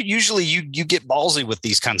 Come on. You get ballsy with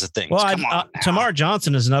these kinds of things. Well, Tamar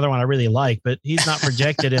Johnson is another one I really like, but he's not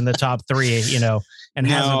projected in the top 3, and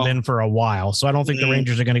hasn't been for a while. So I don't think the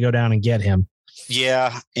Rangers are going to go down and get him.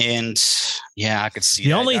 Yeah. And I could see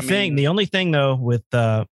the only thing though, with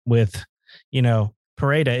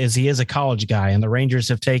Pareda is he is a college guy, and the Rangers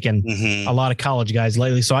have taken a lot of college guys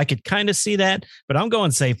lately. So I could kind of see that, but I'm going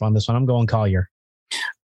safe on this one. I'm going Collier.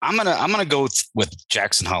 I'm gonna go with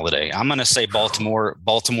Jackson Holiday. I'm gonna say Baltimore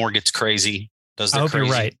gets crazy, does their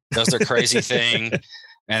crazy thing,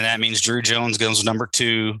 and that means Drew Jones goes number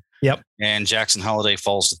 2. Yep. And Jackson Holiday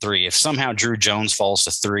falls to 3. If somehow Drew Jones falls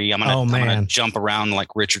to 3, I'm gonna jump around like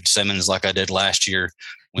Richard Simmons, like I did last year.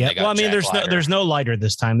 Yeah. Well, I mean, there's no lighter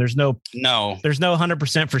this time. There's no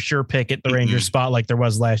 100% for sure pick at the Rangers spot like there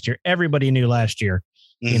was last year. Everybody knew last year,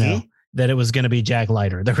 that it was going to be Jack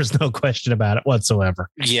Leiter. There was no question about it whatsoever.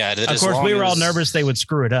 Yeah. Of course, we were all nervous they would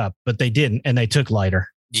screw it up, but they didn't, and they took Leiter.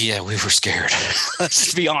 Yeah, we were scared. Let's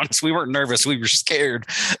just be honest. We weren't nervous. We were scared.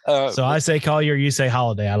 So I say Collier, you say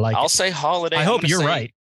Holiday. I'll say Holiday. I hope you're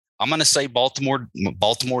right. I'm going to say Baltimore.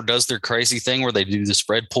 Baltimore does their crazy thing where they do the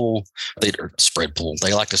spread pool. They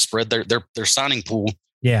like to spread their signing pool.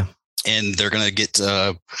 Yeah, and they're going to get.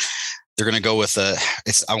 They're going to go with I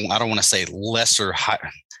don't want to say lesser high.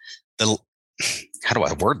 How do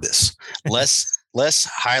I word this? Less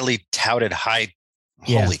highly touted high.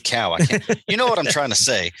 Yeah. Holy cow! I can't. You know what I'm trying to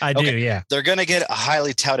say? I do. Yeah, they're going to get a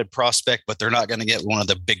highly touted prospect, but they're not going to get one of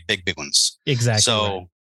the big ones. Exactly.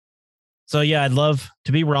 So yeah, I'd love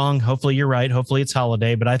to be wrong. Hopefully you're right. Hopefully it's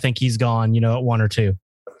Holiday, but I think he's gone, at 1 or 2.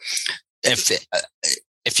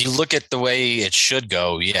 If you look at the way it should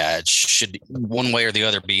go, it should one way or the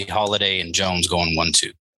other be Holiday and Jones going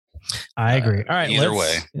 1-2. I agree. All right. Either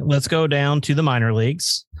way, let's go down to the minor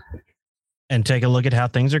leagues and take a look at how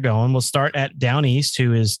things are going. We'll start at Down East,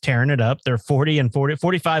 who is tearing it up. They're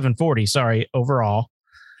 45 and 40. Sorry, overall.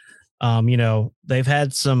 They've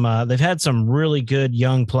had some really good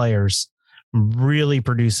young players really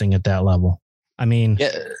producing at that level. I mean,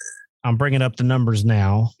 I'm bringing up the numbers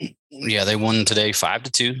now. Yeah, they won today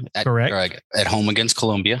 5-2 at home against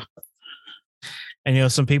Columbia.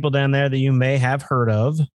 And, some people down there that you may have heard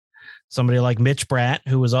of, somebody like Mitch Bratt,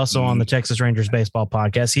 who was also on the Texas Rangers baseball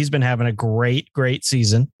podcast. He's been having a great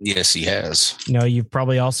season. Yes, he has. You've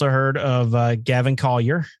probably also heard of Gavin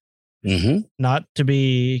Collier. Not to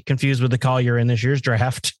be confused with the Collier in this year's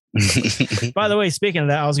draft. By the way, speaking of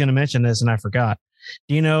that, I was going to mention this and I forgot.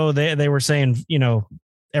 Do you know they were saying,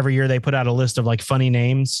 every year they put out a list of like funny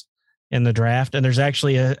names in the draft, and there's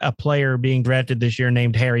actually a player being drafted this year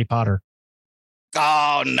named Harry Potter.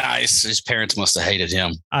 Oh, nice. His parents must have hated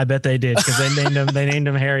him. I bet they did, because they named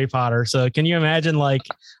him Harry Potter. So can you imagine like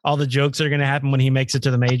all the jokes that are going to happen when he makes it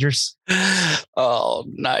to the majors? Oh,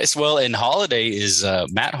 nice. Well, and Holiday is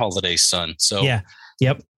Matt Holiday's son. So yeah.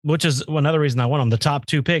 Yep. Which is another reason I want him. The top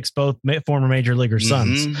 2 picks, both former major leaguer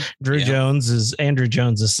sons. Drew Jones is Andrew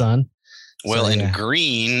Jones' son. Well, and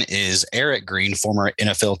Green is Eric Green, former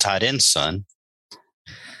NFL tight end son.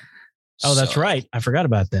 Oh, that's right. I forgot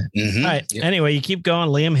about that. All right. Yep. Anyway, you keep going.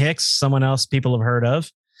 Liam Hicks, someone else people have heard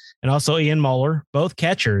of, and also Ian Moeller, both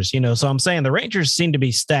catchers. So I'm saying the Rangers seem to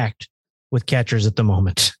be stacked with catchers at the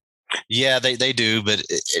moment. Yeah, they do. But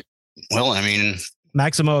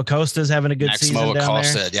Maximo Acosta is having a good season down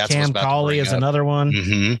there. Cam Cauley is another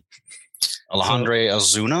one. Alejandro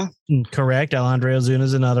Ozuna. Correct. Alejandro Ozuna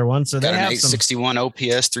is another one. So they have 861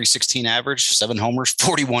 OPS, 316 average, 7 homers,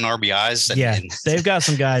 41 RBIs. They've got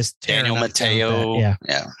some guys. Daniel Mateo. Yeah.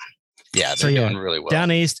 They're doing really well.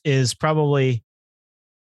 Down East is probably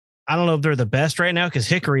I don't know if they're the best right now because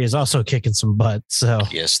Hickory is also kicking some butt. So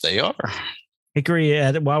yes, they are. Hickory,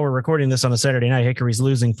 while we're recording this on a Saturday night, Hickory's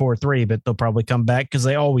losing 4-3, but they'll probably come back because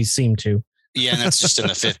they always seem to. Yeah, and that's just in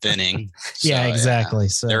the 5th inning. So, yeah, exactly.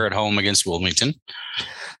 So they're at home against Wilmington.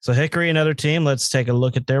 So Hickory, another team. Let's take a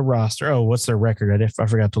look at their roster. Oh, what's their record? I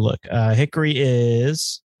forgot to look. Hickory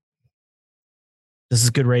is. This is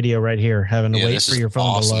good radio right here. Having to wait for your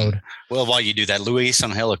phone to load. Well, while you do that, Luis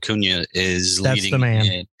Angel Acuna is That's leading. The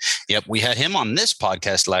man. Yep, we had him on this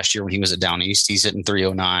podcast last year when he was at Down East. He's hitting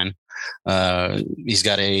 309. He's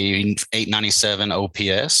got a 897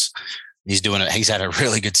 OPS. He's had a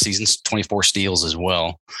really good season, 24 steals as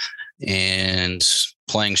well, and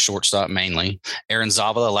playing shortstop mainly. Aaron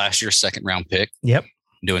Zavala, last year's 2nd round pick. Yep.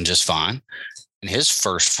 Doing just fine. And his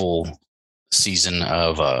first full season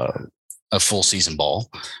of full season ball.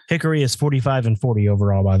 Hickory is 45-40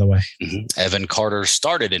 overall, by the way. Mm-hmm. Evan Carter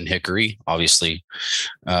started in Hickory, obviously,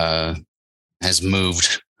 has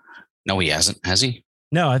moved. No, he hasn't. Has he?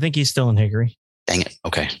 No, I think he's still in Hickory. Dang it.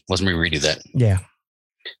 Okay. Let me redo that. Yeah.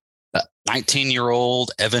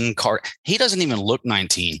 19-year-old Evan Carter. He doesn't even look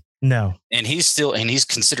 19. No. And he's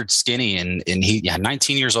considered skinny. And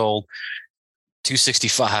 19 years old,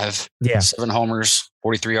 265, 7 homers,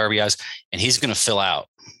 43 RBIs, and he's going to fill out.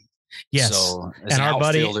 Yes. So, and our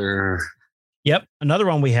buddy. Yep. Another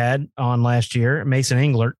one we had on last year, Mason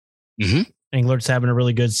Englert. Mm-hmm. Englert's having a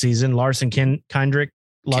really good season. Kendrick.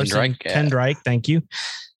 Thank you.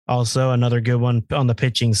 Also another good one on the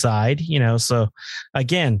pitching side, so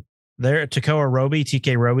again, there, Tekoa Roby,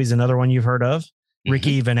 TK Roby's another one you've heard of.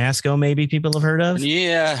 Ricky Vanasco, maybe people have heard of.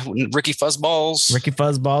 Yeah, Ricky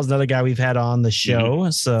Fuzzballs, another guy we've had on the show.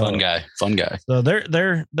 So fun guy. So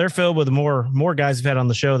they're filled with more guys we've had on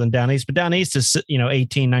the show than Down East. But Down East is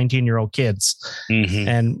 18, 19-year-old kids. Mm-hmm.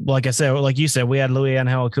 And like you said, we had Luis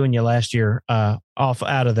Angel Acuna last year off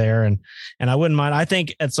out of there, and I wouldn't mind. I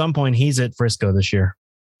think at some point he's at Frisco this year.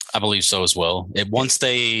 I believe so as well.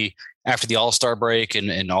 After the All-Star break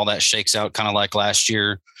and all that shakes out, kind of like last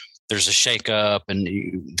year. There's a shakeup, and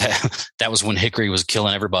that was when Hickory was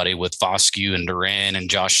killing everybody with Foscue and Duran and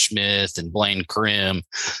Josh Smith and Blaine Krim,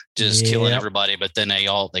 just killing everybody. But then they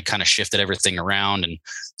kind of shifted everything around, and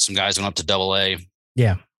some guys went up to AA.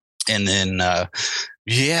 Yeah, and then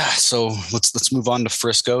so let's move on to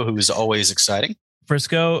Frisco, who is always exciting.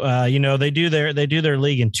 Frisco, they do their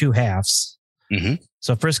league in 2 halves. Mm-hmm.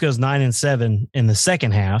 So Frisco's 9-7 in the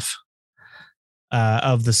second half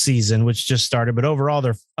of the season, which just started. But overall,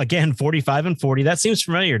 they're again 45-40. That seems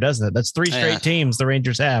familiar, doesn't it? That's 3 straight teams the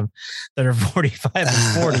Rangers have that are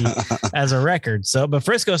 45-40 as a record. So, but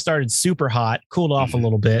Frisco started super hot, cooled off a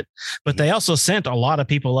little bit, but they also sent a lot of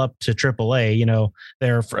people up to AAA.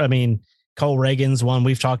 Cole Reagan's one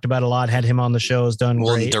we've talked about a lot, had him on the show, has done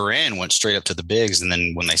great. Duran went straight up to the bigs, and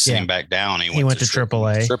then when they sent him back down, he went to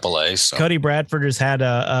AAA. So. Cody Bradford has had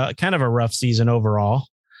a kind of a rough season overall.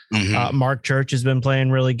 Mm-hmm. Mark Church has been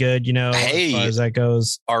playing really good, as far as that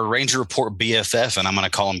goes. Our Ranger Report BFF, and I'm going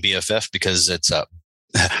to call him BFF because it's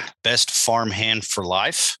best farmhand for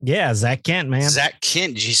life. Yeah, Zach Kent, man. Zach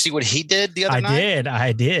Kent, did you see what he did the other night?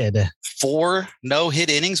 I did. 4 no-hit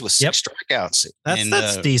innings with 6 strikeouts.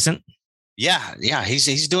 That's decent. Yeah,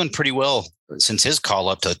 he's doing pretty well since his call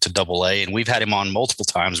up to AA, and we've had him on multiple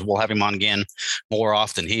times. We'll have him on again more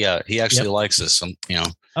often. He actually likes us,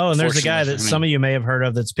 Oh, and there's a guy that some of you may have heard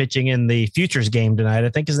of that's pitching in the Futures game tonight. I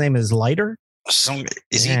think his name is Leiter. Was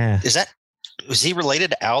he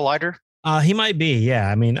related to Al Leiter? He might be. Yeah.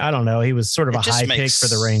 I don't know. He was sort of a high pick for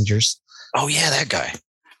the Rangers. Oh yeah, that guy.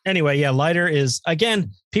 Anyway, yeah, Leiter is,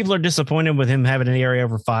 again, people are disappointed with him having an ERA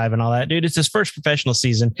over 5 and all that. Dude, it's his first professional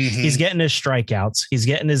season. Mm-hmm. He's getting his strikeouts. He's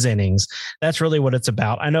getting his innings. That's really what it's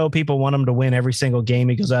about. I know people want him to win every single game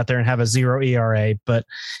he goes out there and have a 0 ERA. But,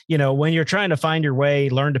 when you're trying to find your way,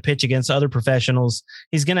 learn to pitch against other professionals,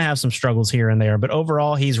 he's going to have some struggles here and there. But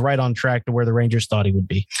overall, he's right on track to where the Rangers thought he would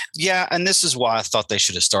be. Yeah, and this is why I thought they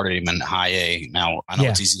should have started him in high A. Now, I know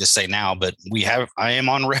it's easy to say now, but I am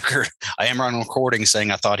on record. I am on recording saying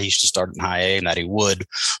I thought he should start in high A and that he would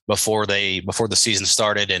before the season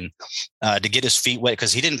started, and to get his feet wet,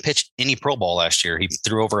 because he didn't pitch any pro ball last year. He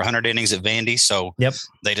threw over 100 innings at Vandy, so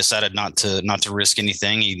they decided not to risk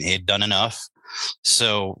anything. He had done enough,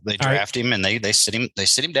 so they draft him and they sit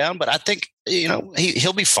him down. But I think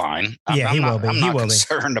he'll be fine. He will be. I'm not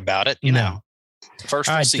concerned about it. First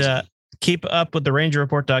season. Keep up with the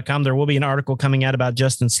RangerReport.com. There will be an article coming out about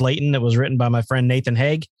Justin Slayton that was written by my friend Nathan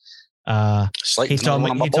Haig. He told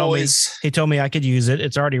me I could use it.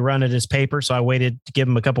 It's already run at his paper, so I waited to give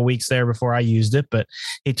him a couple weeks there before I used it. But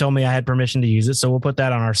he told me I had permission to use it, so we'll put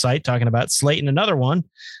that on our site. Talking about Slayton, another one,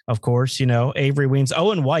 of course. Avery Weems.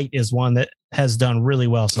 Owen White is one that has done really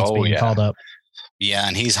well since being called up. Yeah,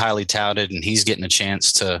 and he's highly touted, and he's getting a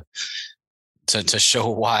chance to show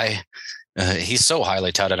why he's so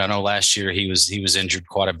highly touted. I know last year he was injured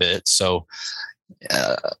quite a bit, so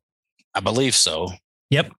I believe so.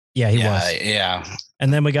 Yep. Yeah, he was. Yeah.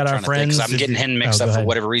 And then we got our friends. I'm getting him mixed up for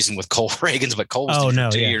whatever reason with Cole Reagans, but Cole was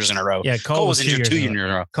injured 2 years in a row. Yeah, Cole was injured 2 years in a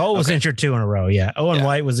row. Cole was injured 2 in a row. Yeah. Owen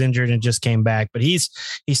White was injured and just came back, but he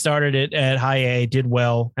started it at high A, did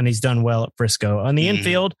well, and he's done well at Frisco. On the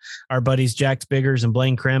infield, our buddies Jax Biggers and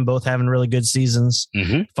Blaine Krim both having really good seasons.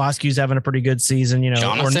 Foskew's having a pretty good season.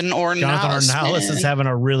 Jonathan Ornelas is having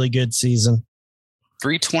a really good season.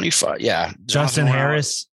 325. Yeah. Justin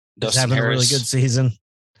Harris is having a really good season.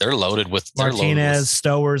 They're loaded with Martinez,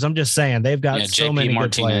 Stowers. I'm just saying they've got so many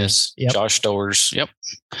good players. Yep. Josh Stowers. Yep.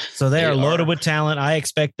 So they are loaded with talent. I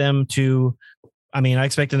expect them to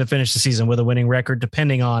finish the season with a winning record,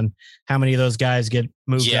 depending on how many of those guys get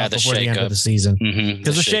moved up before the end of the season.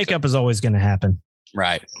 Because the shakeup is always going to happen.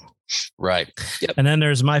 Right. Yep. And then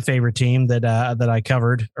there's my favorite team that I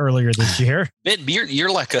covered earlier this year. You're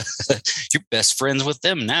like you're best friends with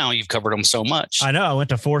them now. You've covered them so much. I know. I went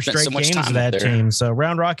to 4 straight games of that team. So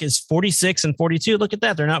Round Rock is 46-42. Look at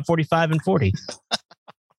that. They're not 45-40.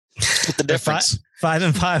 What's the difference?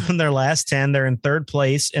 5-5 in their last 10. They're in third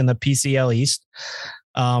place in the PCL East.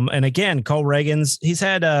 And again, Cole Reagans, he's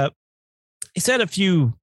had a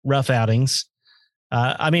few rough outings.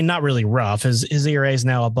 Not really rough. His ERA is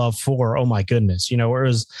now above 4. Oh my goodness. Where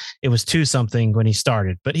it was 2 something when he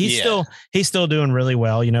started, but he's still doing really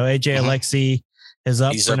well. AJ Alexi is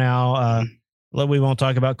up for now. We won't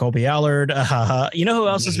talk about Colby Allard. Who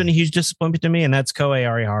else has been a huge disappointment to me? And that's Kohei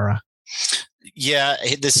Arihara. Yeah.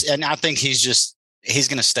 And I think he's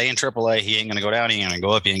going to stay in AAA. He ain't going to go down. He ain't going to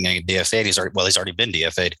go up. He ain't going to get DFA'd. He's already been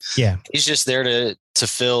DFA'd. Yeah. He's just there to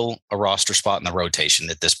fill a roster spot in the rotation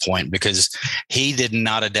at this point, because he did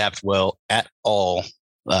not adapt well at all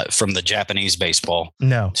from the Japanese baseball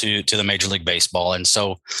to the Major League Baseball. And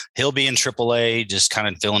so he'll be in AAA, just kind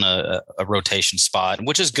of filling a rotation spot,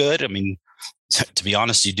 which is good. I mean, to be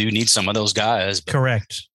honest, you do need some of those guys.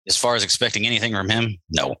 Correct. As far as expecting anything from him,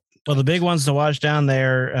 no. Well, the big ones to watch down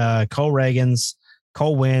there, Cole Reagans,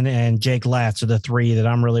 Cole Winn, and Jake Latz are the 3 that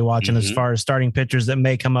I'm really watching as far as starting pitchers that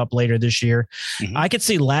may come up later this year. I could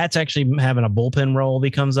see Latz actually having a bullpen role if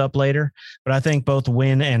he comes up later, but I think both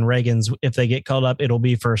Winn and Reagans, if they get called up, it'll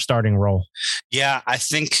be for a starting role. Yeah, I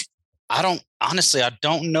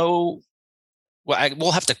don't know. Well,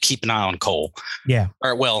 we'll have to keep an eye on Cole. Yeah.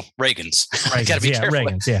 Or, Reagans. Got to be careful.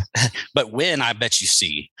 Reagans, yeah. But Winn, I bet you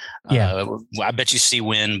see. I bet you see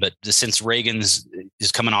Winn, but since Reagans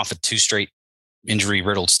is coming off of 2 straight injury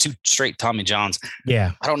riddled, 2 straight Tommy Johns.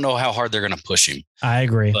 Yeah. I don't know how hard they're going to push him. I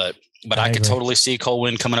agree. But I could totally see Cole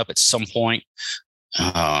Winn coming up at some point.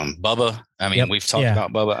 Bubba. We've talked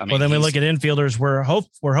about Bubba. Then we look at infielders. We're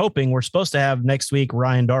hoping we're supposed to have next week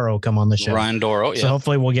Ryan Doro come on the show. Ryan Doro. Yeah. So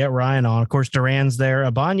hopefully we'll get Ryan on. Of course, Duran's there.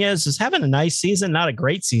 Ibanez is having a nice season, not a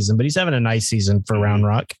great season, but he's having a nice season for Round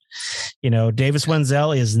Rock. Davis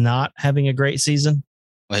Wenzel is not having a great season.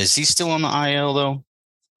 Is he still on the IL though?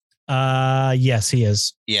 Yes, he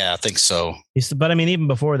is. Yeah, I think so. But even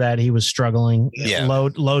before that, he was struggling. Yeah.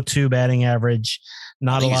 Low 2 batting average.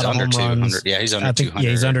 Not a lot of home runs. Yeah, he's under 200. Yeah,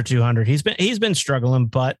 he's under 200. He's been struggling,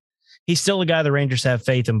 but he's still a guy the Rangers have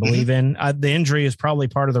faith and believe in. The injury is probably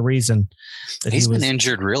part of the reason that he's been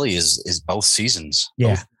injured. Really, is both seasons.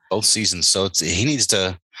 Yeah, both seasons. So he needs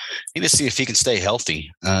to see if he can stay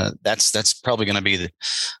healthy. That's probably going to be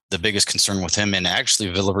the biggest concern with him. And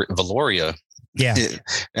actually, Valoria. Yeah,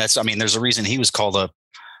 there's a reason he was called up.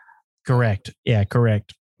 Correct. Yeah,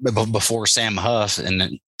 correct. Before Sam Huff,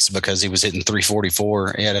 and it's because he was hitting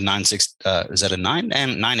 344. He had a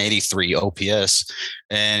 983 OPS,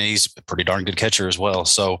 and he's a pretty darn good catcher as well.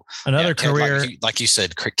 So another career, like you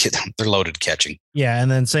said, they're loaded catching. Yeah, and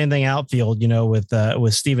then same thing outfield.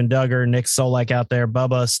 With Steven Duggar, Nick Solak out there,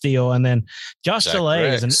 Bubba Steele, and then Josh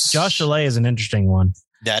Soleil is an interesting one.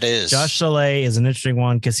 That is. Josh Soleil is an interesting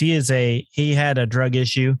one because he had a drug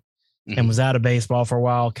issue and was out of baseball for a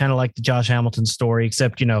while, kind of like the Josh Hamilton story,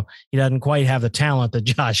 except, he doesn't quite have the talent that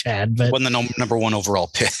Josh had. But wasn't the number 1 overall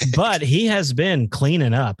pick. But he has been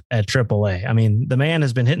cleaning up at AAA. The man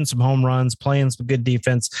has been hitting some home runs, playing some good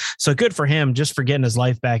defense. So good for him just for getting his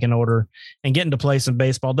life back in order and getting to play some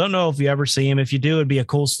baseball. Don't know if you ever see him. If you do, it'd be a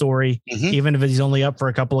cool story. Even if he's only up for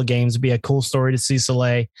a couple of games, it'd be a cool story to see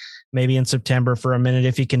Soleil maybe in September for a minute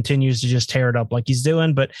if he continues to just tear it up like he's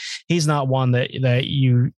doing. But he's not one that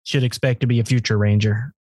you should expect to be a future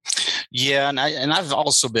Ranger. Yeah, and I've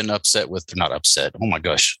also been not upset. Oh my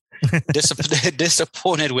gosh,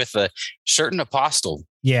 disappointed with a certain Apostle.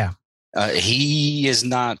 Yeah. He is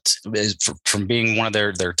not from being one of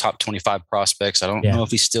their top 25 prospects. I don't know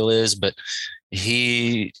if he still is, but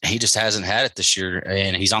he just hasn't had it this year,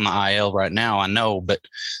 and he's on the IL right now. I know, but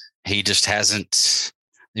he just hasn't.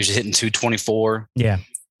 He's hitting 224. Yeah.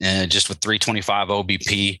 Just with 325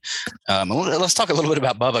 OBP. Let's talk a little bit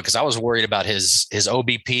about Bubba, because I was worried about his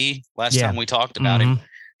OBP last time we talked about him.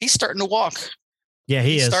 He's starting to walk. Yeah,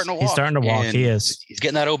 he's starting to walk. He's starting to walk. He is. He's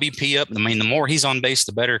getting that OBP up. I mean, the more he's on base,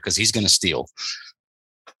 the better, because he's going to steal.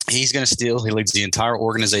 He's going to steal. He leads the entire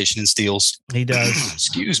organization in steals. He does.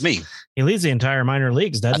 Excuse me. He leads the entire minor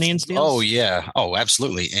leagues, doesn't he, in steals? Oh, yeah. Oh,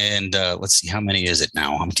 absolutely. And let's see, how many is it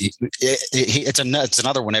now? It's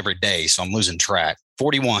another one every day, so I'm losing track.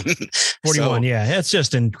 41. 41, yeah. It's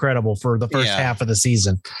just incredible for the first half of the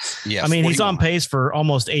season. Yeah. I mean, 41. He's on pace for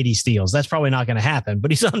almost 80 steals. That's probably not going to happen, but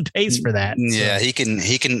he's on pace for that. Yeah, so. He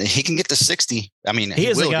can get to 60. I mean, he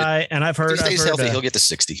is a guy, and I've heard, if he stays healthy, he'll get to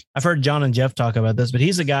 60. I've heard John and Jeff talk about this, but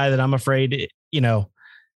he's a guy that I'm afraid,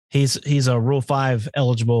 he's a Rule 5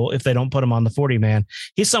 eligible if they don't put him on the 40 man.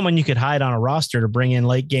 He's someone you could hide on a roster to bring in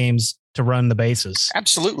late games to run the bases.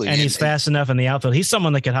 Absolutely. And he's fast enough in the outfield. He's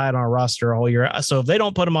someone that could hide on a roster all year. So if they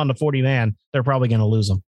don't put him on the 40 man, they're probably going to lose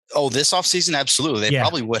him. Oh, this offseason? Absolutely. They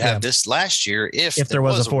probably would have this last year if there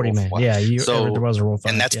was a 40 man. Yeah. If there was a Rule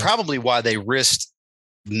 5. And that's probably why they risked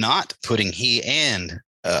not putting he and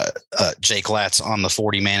Jake Latz on the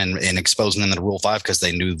 40 man and exposing them to the Rule 5, because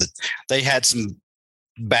they knew that they had some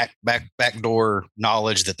backdoor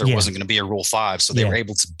knowledge that there wasn't going to be a Rule 5. So they were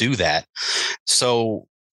able to do that. So,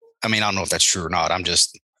 I mean, I don't know if that's true or not. I'm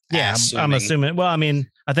just assuming. I'm assuming. Well, I mean,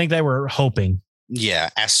 I think they were hoping.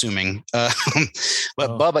 Yeah, assuming. But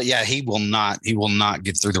Bubba, he will not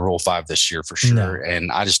get through the Rule 5 this year for sure. No.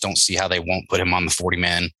 And I just don't see how they won't put him on the 40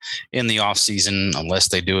 man in the offseason unless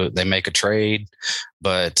they do it. They make a trade,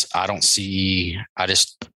 but I don't see.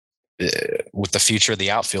 With the future of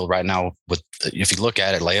the outfield right now, if you look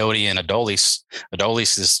at it, Leody and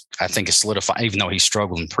Adolis is, I think, is solidified, even though he's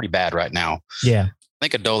struggling pretty bad right now. Yeah. I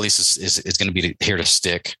think Adolis is going to be here to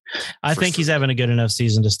stick. I think he's having a good enough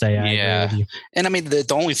season to stay. And I mean, the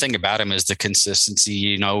only thing about him is the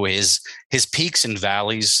consistency. His peaks and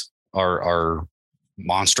valleys are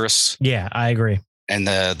monstrous. Yeah, I agree. And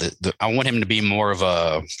I want him to be more of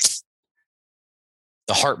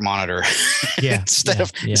the heart monitor. instead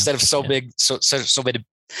of so big,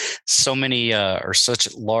 so many or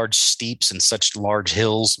such large steeps and such large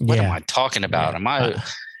hills. What am I talking about? Am I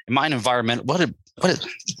an environment?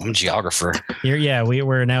 I'm a geographer.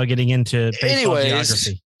 We're now getting into baseball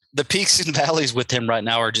geography. The peaks and valleys with him right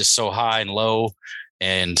now are just so high and low.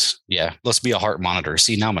 And let's be a heart monitor.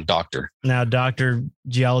 See, now I'm a doctor. Now, doctor,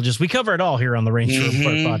 geologist. We cover it all here on the Ranger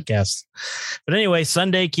Report podcast. But anyway,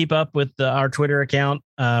 Sunday, keep up with our Twitter account.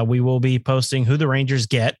 We will be posting who the Rangers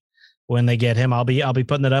get when they get him. I'll be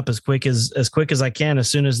putting it up as quick as I can. As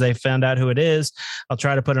soon as they found out who it is, I'll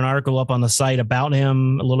try to put an article up on the site about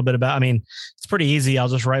him, a little bit about. I mean, it's pretty easy. I'll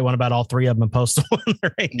just write one about all three of them and post the one.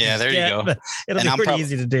 Yeah, there you go. It'll be pretty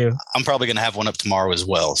easy to do. I'm probably going to have one up tomorrow as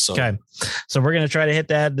well. So okay, so we're going to try to hit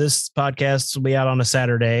that. This podcast will be out on a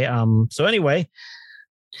Saturday. So anyway.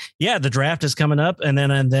 Yeah, the draft is coming up, and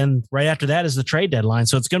then right after that is the trade deadline.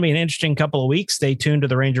 So it's going to be an interesting couple of weeks. Stay tuned to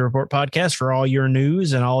the Ranger Report podcast for all your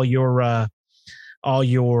news and all your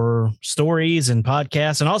stories and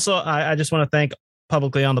podcasts. And also, I just want to thank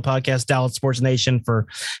publicly on the podcast Dallas Sports Nation for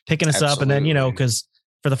picking us up. And then because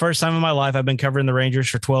for the first time in my life, I've been covering the Rangers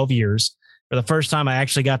for 12 years. For the first time, I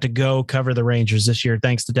actually got to go cover the Rangers this year,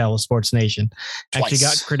 thanks to Dallas Sports Nation. Actually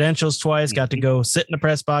got credentials twice, got to go sit in the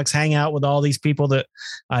press box, hang out with all these people that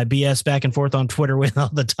I BS back and forth on Twitter with all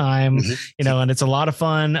the time, and it's a lot of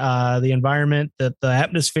fun. The environment, the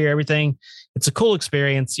atmosphere, everything. It's a cool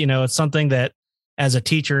experience. It's something that as a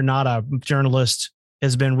teacher, not a journalist,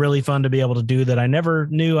 has been really fun to be able to do that I never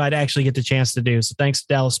knew I'd actually get the chance to do. So thanks to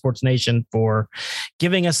Dallas Sports Nation for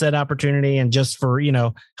giving us that opportunity and just for,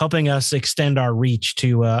 helping us extend our reach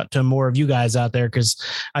to more of you guys out there. Cause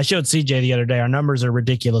I showed CJ the other day, our numbers are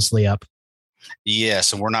ridiculously up.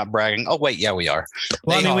 Yes. And we're not bragging. Oh wait. Yeah, we are.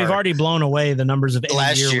 Well, we've already blown away the numbers of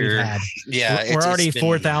last year we've had. Yeah. We're already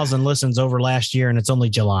 4,000 listens over last year and it's only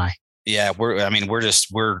July. Yeah. We're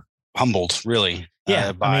humbled really.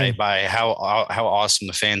 By how awesome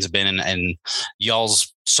the fans have been and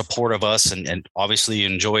y'all's support of us and obviously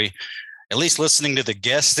enjoy at least listening to the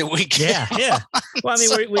guests that we get. Yeah. Well, I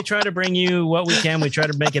mean, we try to bring you what we can. We try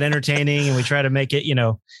to make it entertaining, and we try to make it,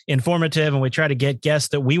 informative, and we try to get guests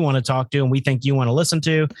that we want to talk to and we think you want to listen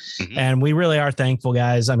to. Mm-hmm. And we really are thankful,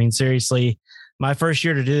 guys. I mean, seriously, my first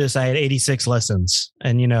year to do this, I had 86 listens,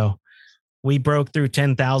 and, we broke through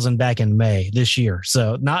 10,000 back in May this year.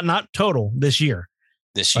 So not total this year.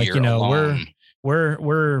 This year, alone.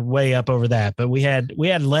 We're way up over that, but we had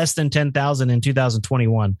less than 10,000 in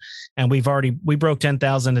 2021, and we broke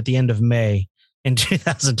 10,000 at the end of May in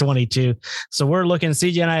 2022. So we're looking.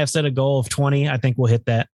 CJ and I have set a goal of 20. I think we'll hit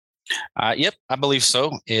that. Yep, I believe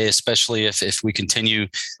so. Especially if we continue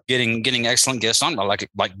getting excellent guests on. Like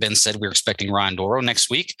Ben said, we're expecting Ryan Doro next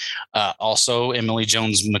week. Also, Emily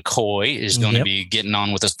Jones McCoy is going to be getting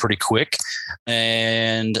on with us pretty quick,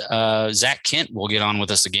 and Zach Kent will get on with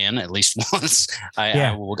us again at least once.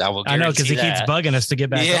 I will. I know, because he keeps bugging us to get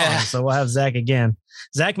back on, so we'll have Zach again.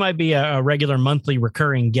 Zach might be a regular monthly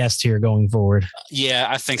recurring guest here going forward. Yeah,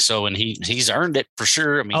 I think so. And he's earned it for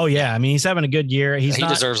sure. I mean, he's having a good year. He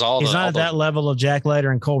deserves all. He's not at that level of Jack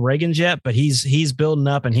Leiter and Cole Reagan yet, but he's building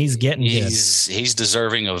up and he's getting good. He's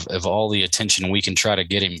deserving of all the attention we can try to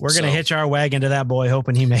get him. We're going to hitch our wagon to that boy,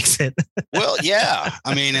 hoping he makes it. Well, yeah.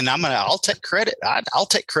 I mean, and I'll take credit. I'll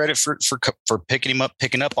take credit for picking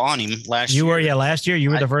up on him last year. Last year you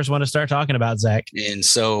were the first one to start talking about Zach. And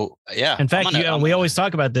so, yeah. In fact, we always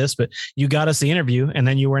talk about this, but you got us the interview, and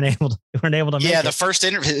then you weren't able to make it. The first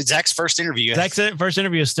interview, Zach's first interview. Zach's first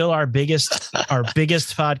interview is still our biggest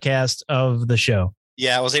podcast of the show.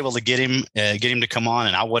 Yeah, I was able to get him to come on,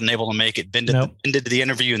 and I wasn't able to make it. Ben did the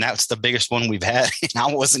interview, and that's the biggest one we've had. And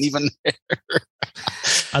I wasn't even there.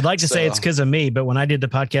 I'd like to say it's because of me, but when I did the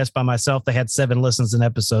podcast by myself, they had 7 listens an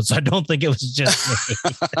episode, so I don't think it was just me.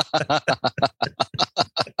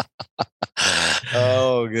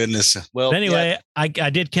 Oh, goodness. Well, but anyway, I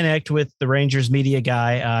did connect with the Rangers media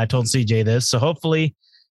guy. I told CJ this. So hopefully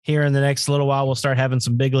here in the next little while, we'll start having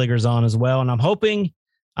some big leaguers on as well. And I'm hoping,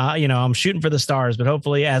 I'm shooting for the stars, but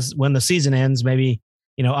hopefully when the season ends, maybe,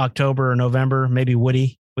 October or November, maybe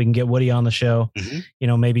we can get Woody on the show,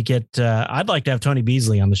 maybe I'd like to have Tony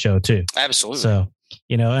Beasley on the show too. Absolutely. So,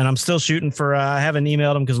 and I'm still shooting for, I haven't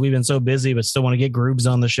emailed him because we've been so busy, but still want to get Groobs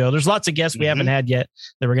on the show. There's lots of guests we haven't had yet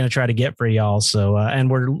that we're going to try to get for y'all. So, and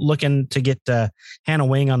we're looking to get Hannah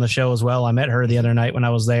Wing on the show as well. I met her the other night when I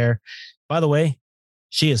was there. By the way,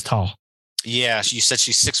 she is tall. Yeah. You said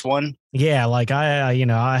she's 6'1". Yeah. Like I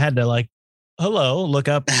had to look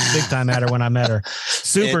up big time at her when I met her.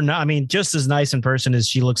 Just as nice in person as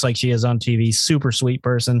she looks like she is on TV. Super sweet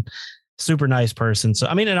person. Super nice person. So,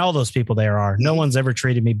 and all those people there are. No one's ever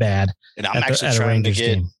treated me bad. And I'm actually trying to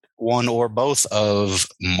get one or both of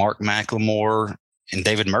Mark McLemore and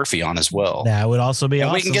David Murphy on as well. That would also be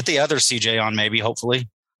awesome. We can get the other CJ on maybe, hopefully.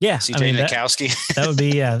 Yeah. CJ Nikowski. That would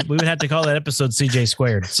be, we would have to call that episode CJ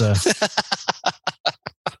Squared. So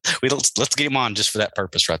let's get him on just for that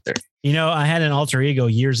purpose right there. I had an alter ego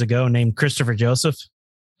years ago named Christopher Joseph.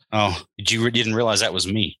 Oh, you didn't realize that was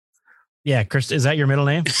me? Yeah, Chris, is that your middle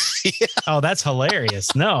name? Yeah. Oh, that's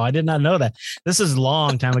hilarious. No, I did not know that. This is a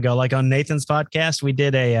long time ago. Like on Nathan's podcast, we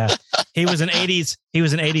did he was an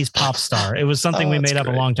 80s pop star. It was something we made up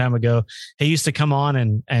a long time ago. He used to come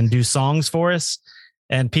on and do songs for us,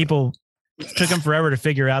 and people took him forever to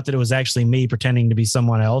figure out that it was actually me pretending to be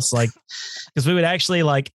someone else. Like, because we would actually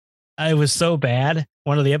it was so bad.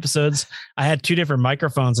 One of the episodes, I had 2 different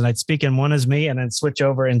microphones, and I'd speak in one as me and then switch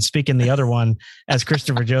over and speak in the other one as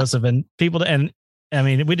Christopher Joseph. And we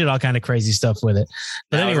did all kind of crazy stuff with it.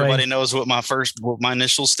 But now anyway, everybody knows what my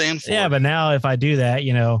initials stand for. Yeah, but now if I do that,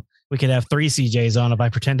 we could have 3 CJs on if I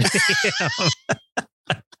pretend to be.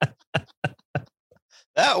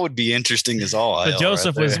 That would be interesting as all. But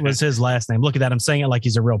Joseph was his last name. Look at that. I'm saying it like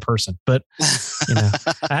he's a real person, but I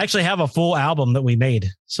actually have a full album that we made.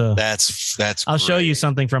 So that's, I'll show you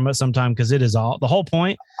something from it sometime. Cause it is the whole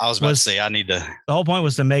point. I was about to say, the whole point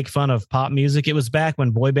was to make fun of pop music. It was back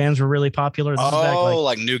when boy bands were really popular.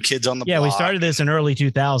 Like New Kids on the Block. Yeah. We started this in early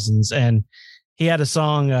 2000s, and he had a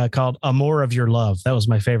song called Amor of Your Love. That was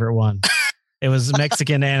my favorite one. It was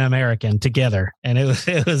Mexican and American together, and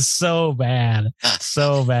it was so bad,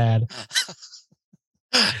 so bad.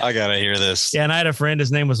 I gotta hear this. Yeah, and I had a friend.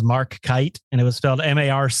 His name was Mark Kite, and it was spelled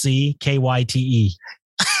MarkKyte.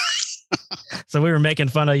 So we were making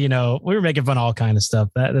fun of all kind of stuff.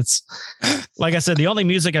 That's like I said, the only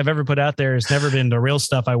music I've ever put out there has never been the real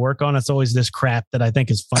stuff I work on. It's always this crap that I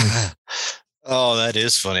think is funny. Oh, that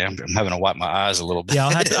is funny. I'm having to wipe my eyes a little bit. Yeah,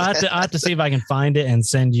 I'll have to see if I can find it and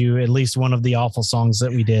send you at least one of the awful songs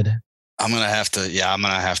that we did. I'm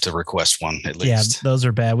gonna have to request one at least. Yeah, those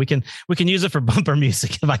are bad. We can use it for bumper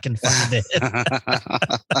music if I can find it.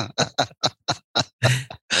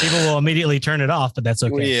 People will immediately turn it off, but that's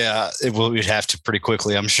okay. Yeah, we'd have to pretty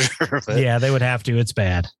quickly, I'm sure. But yeah, they would have to. It's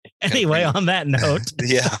bad. Anyway, on that note,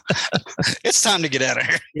 yeah, it's time to get out of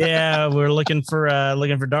here. Yeah, we're looking for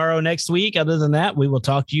Daro next week. Other than that, we will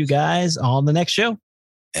talk to you guys on the next show.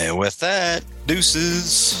 And with that,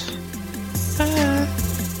 deuces. Bye.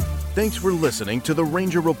 Thanks for listening to the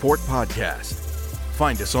Ranger Report podcast.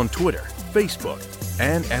 Find us on Twitter, Facebook,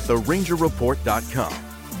 and at therangerreport.com.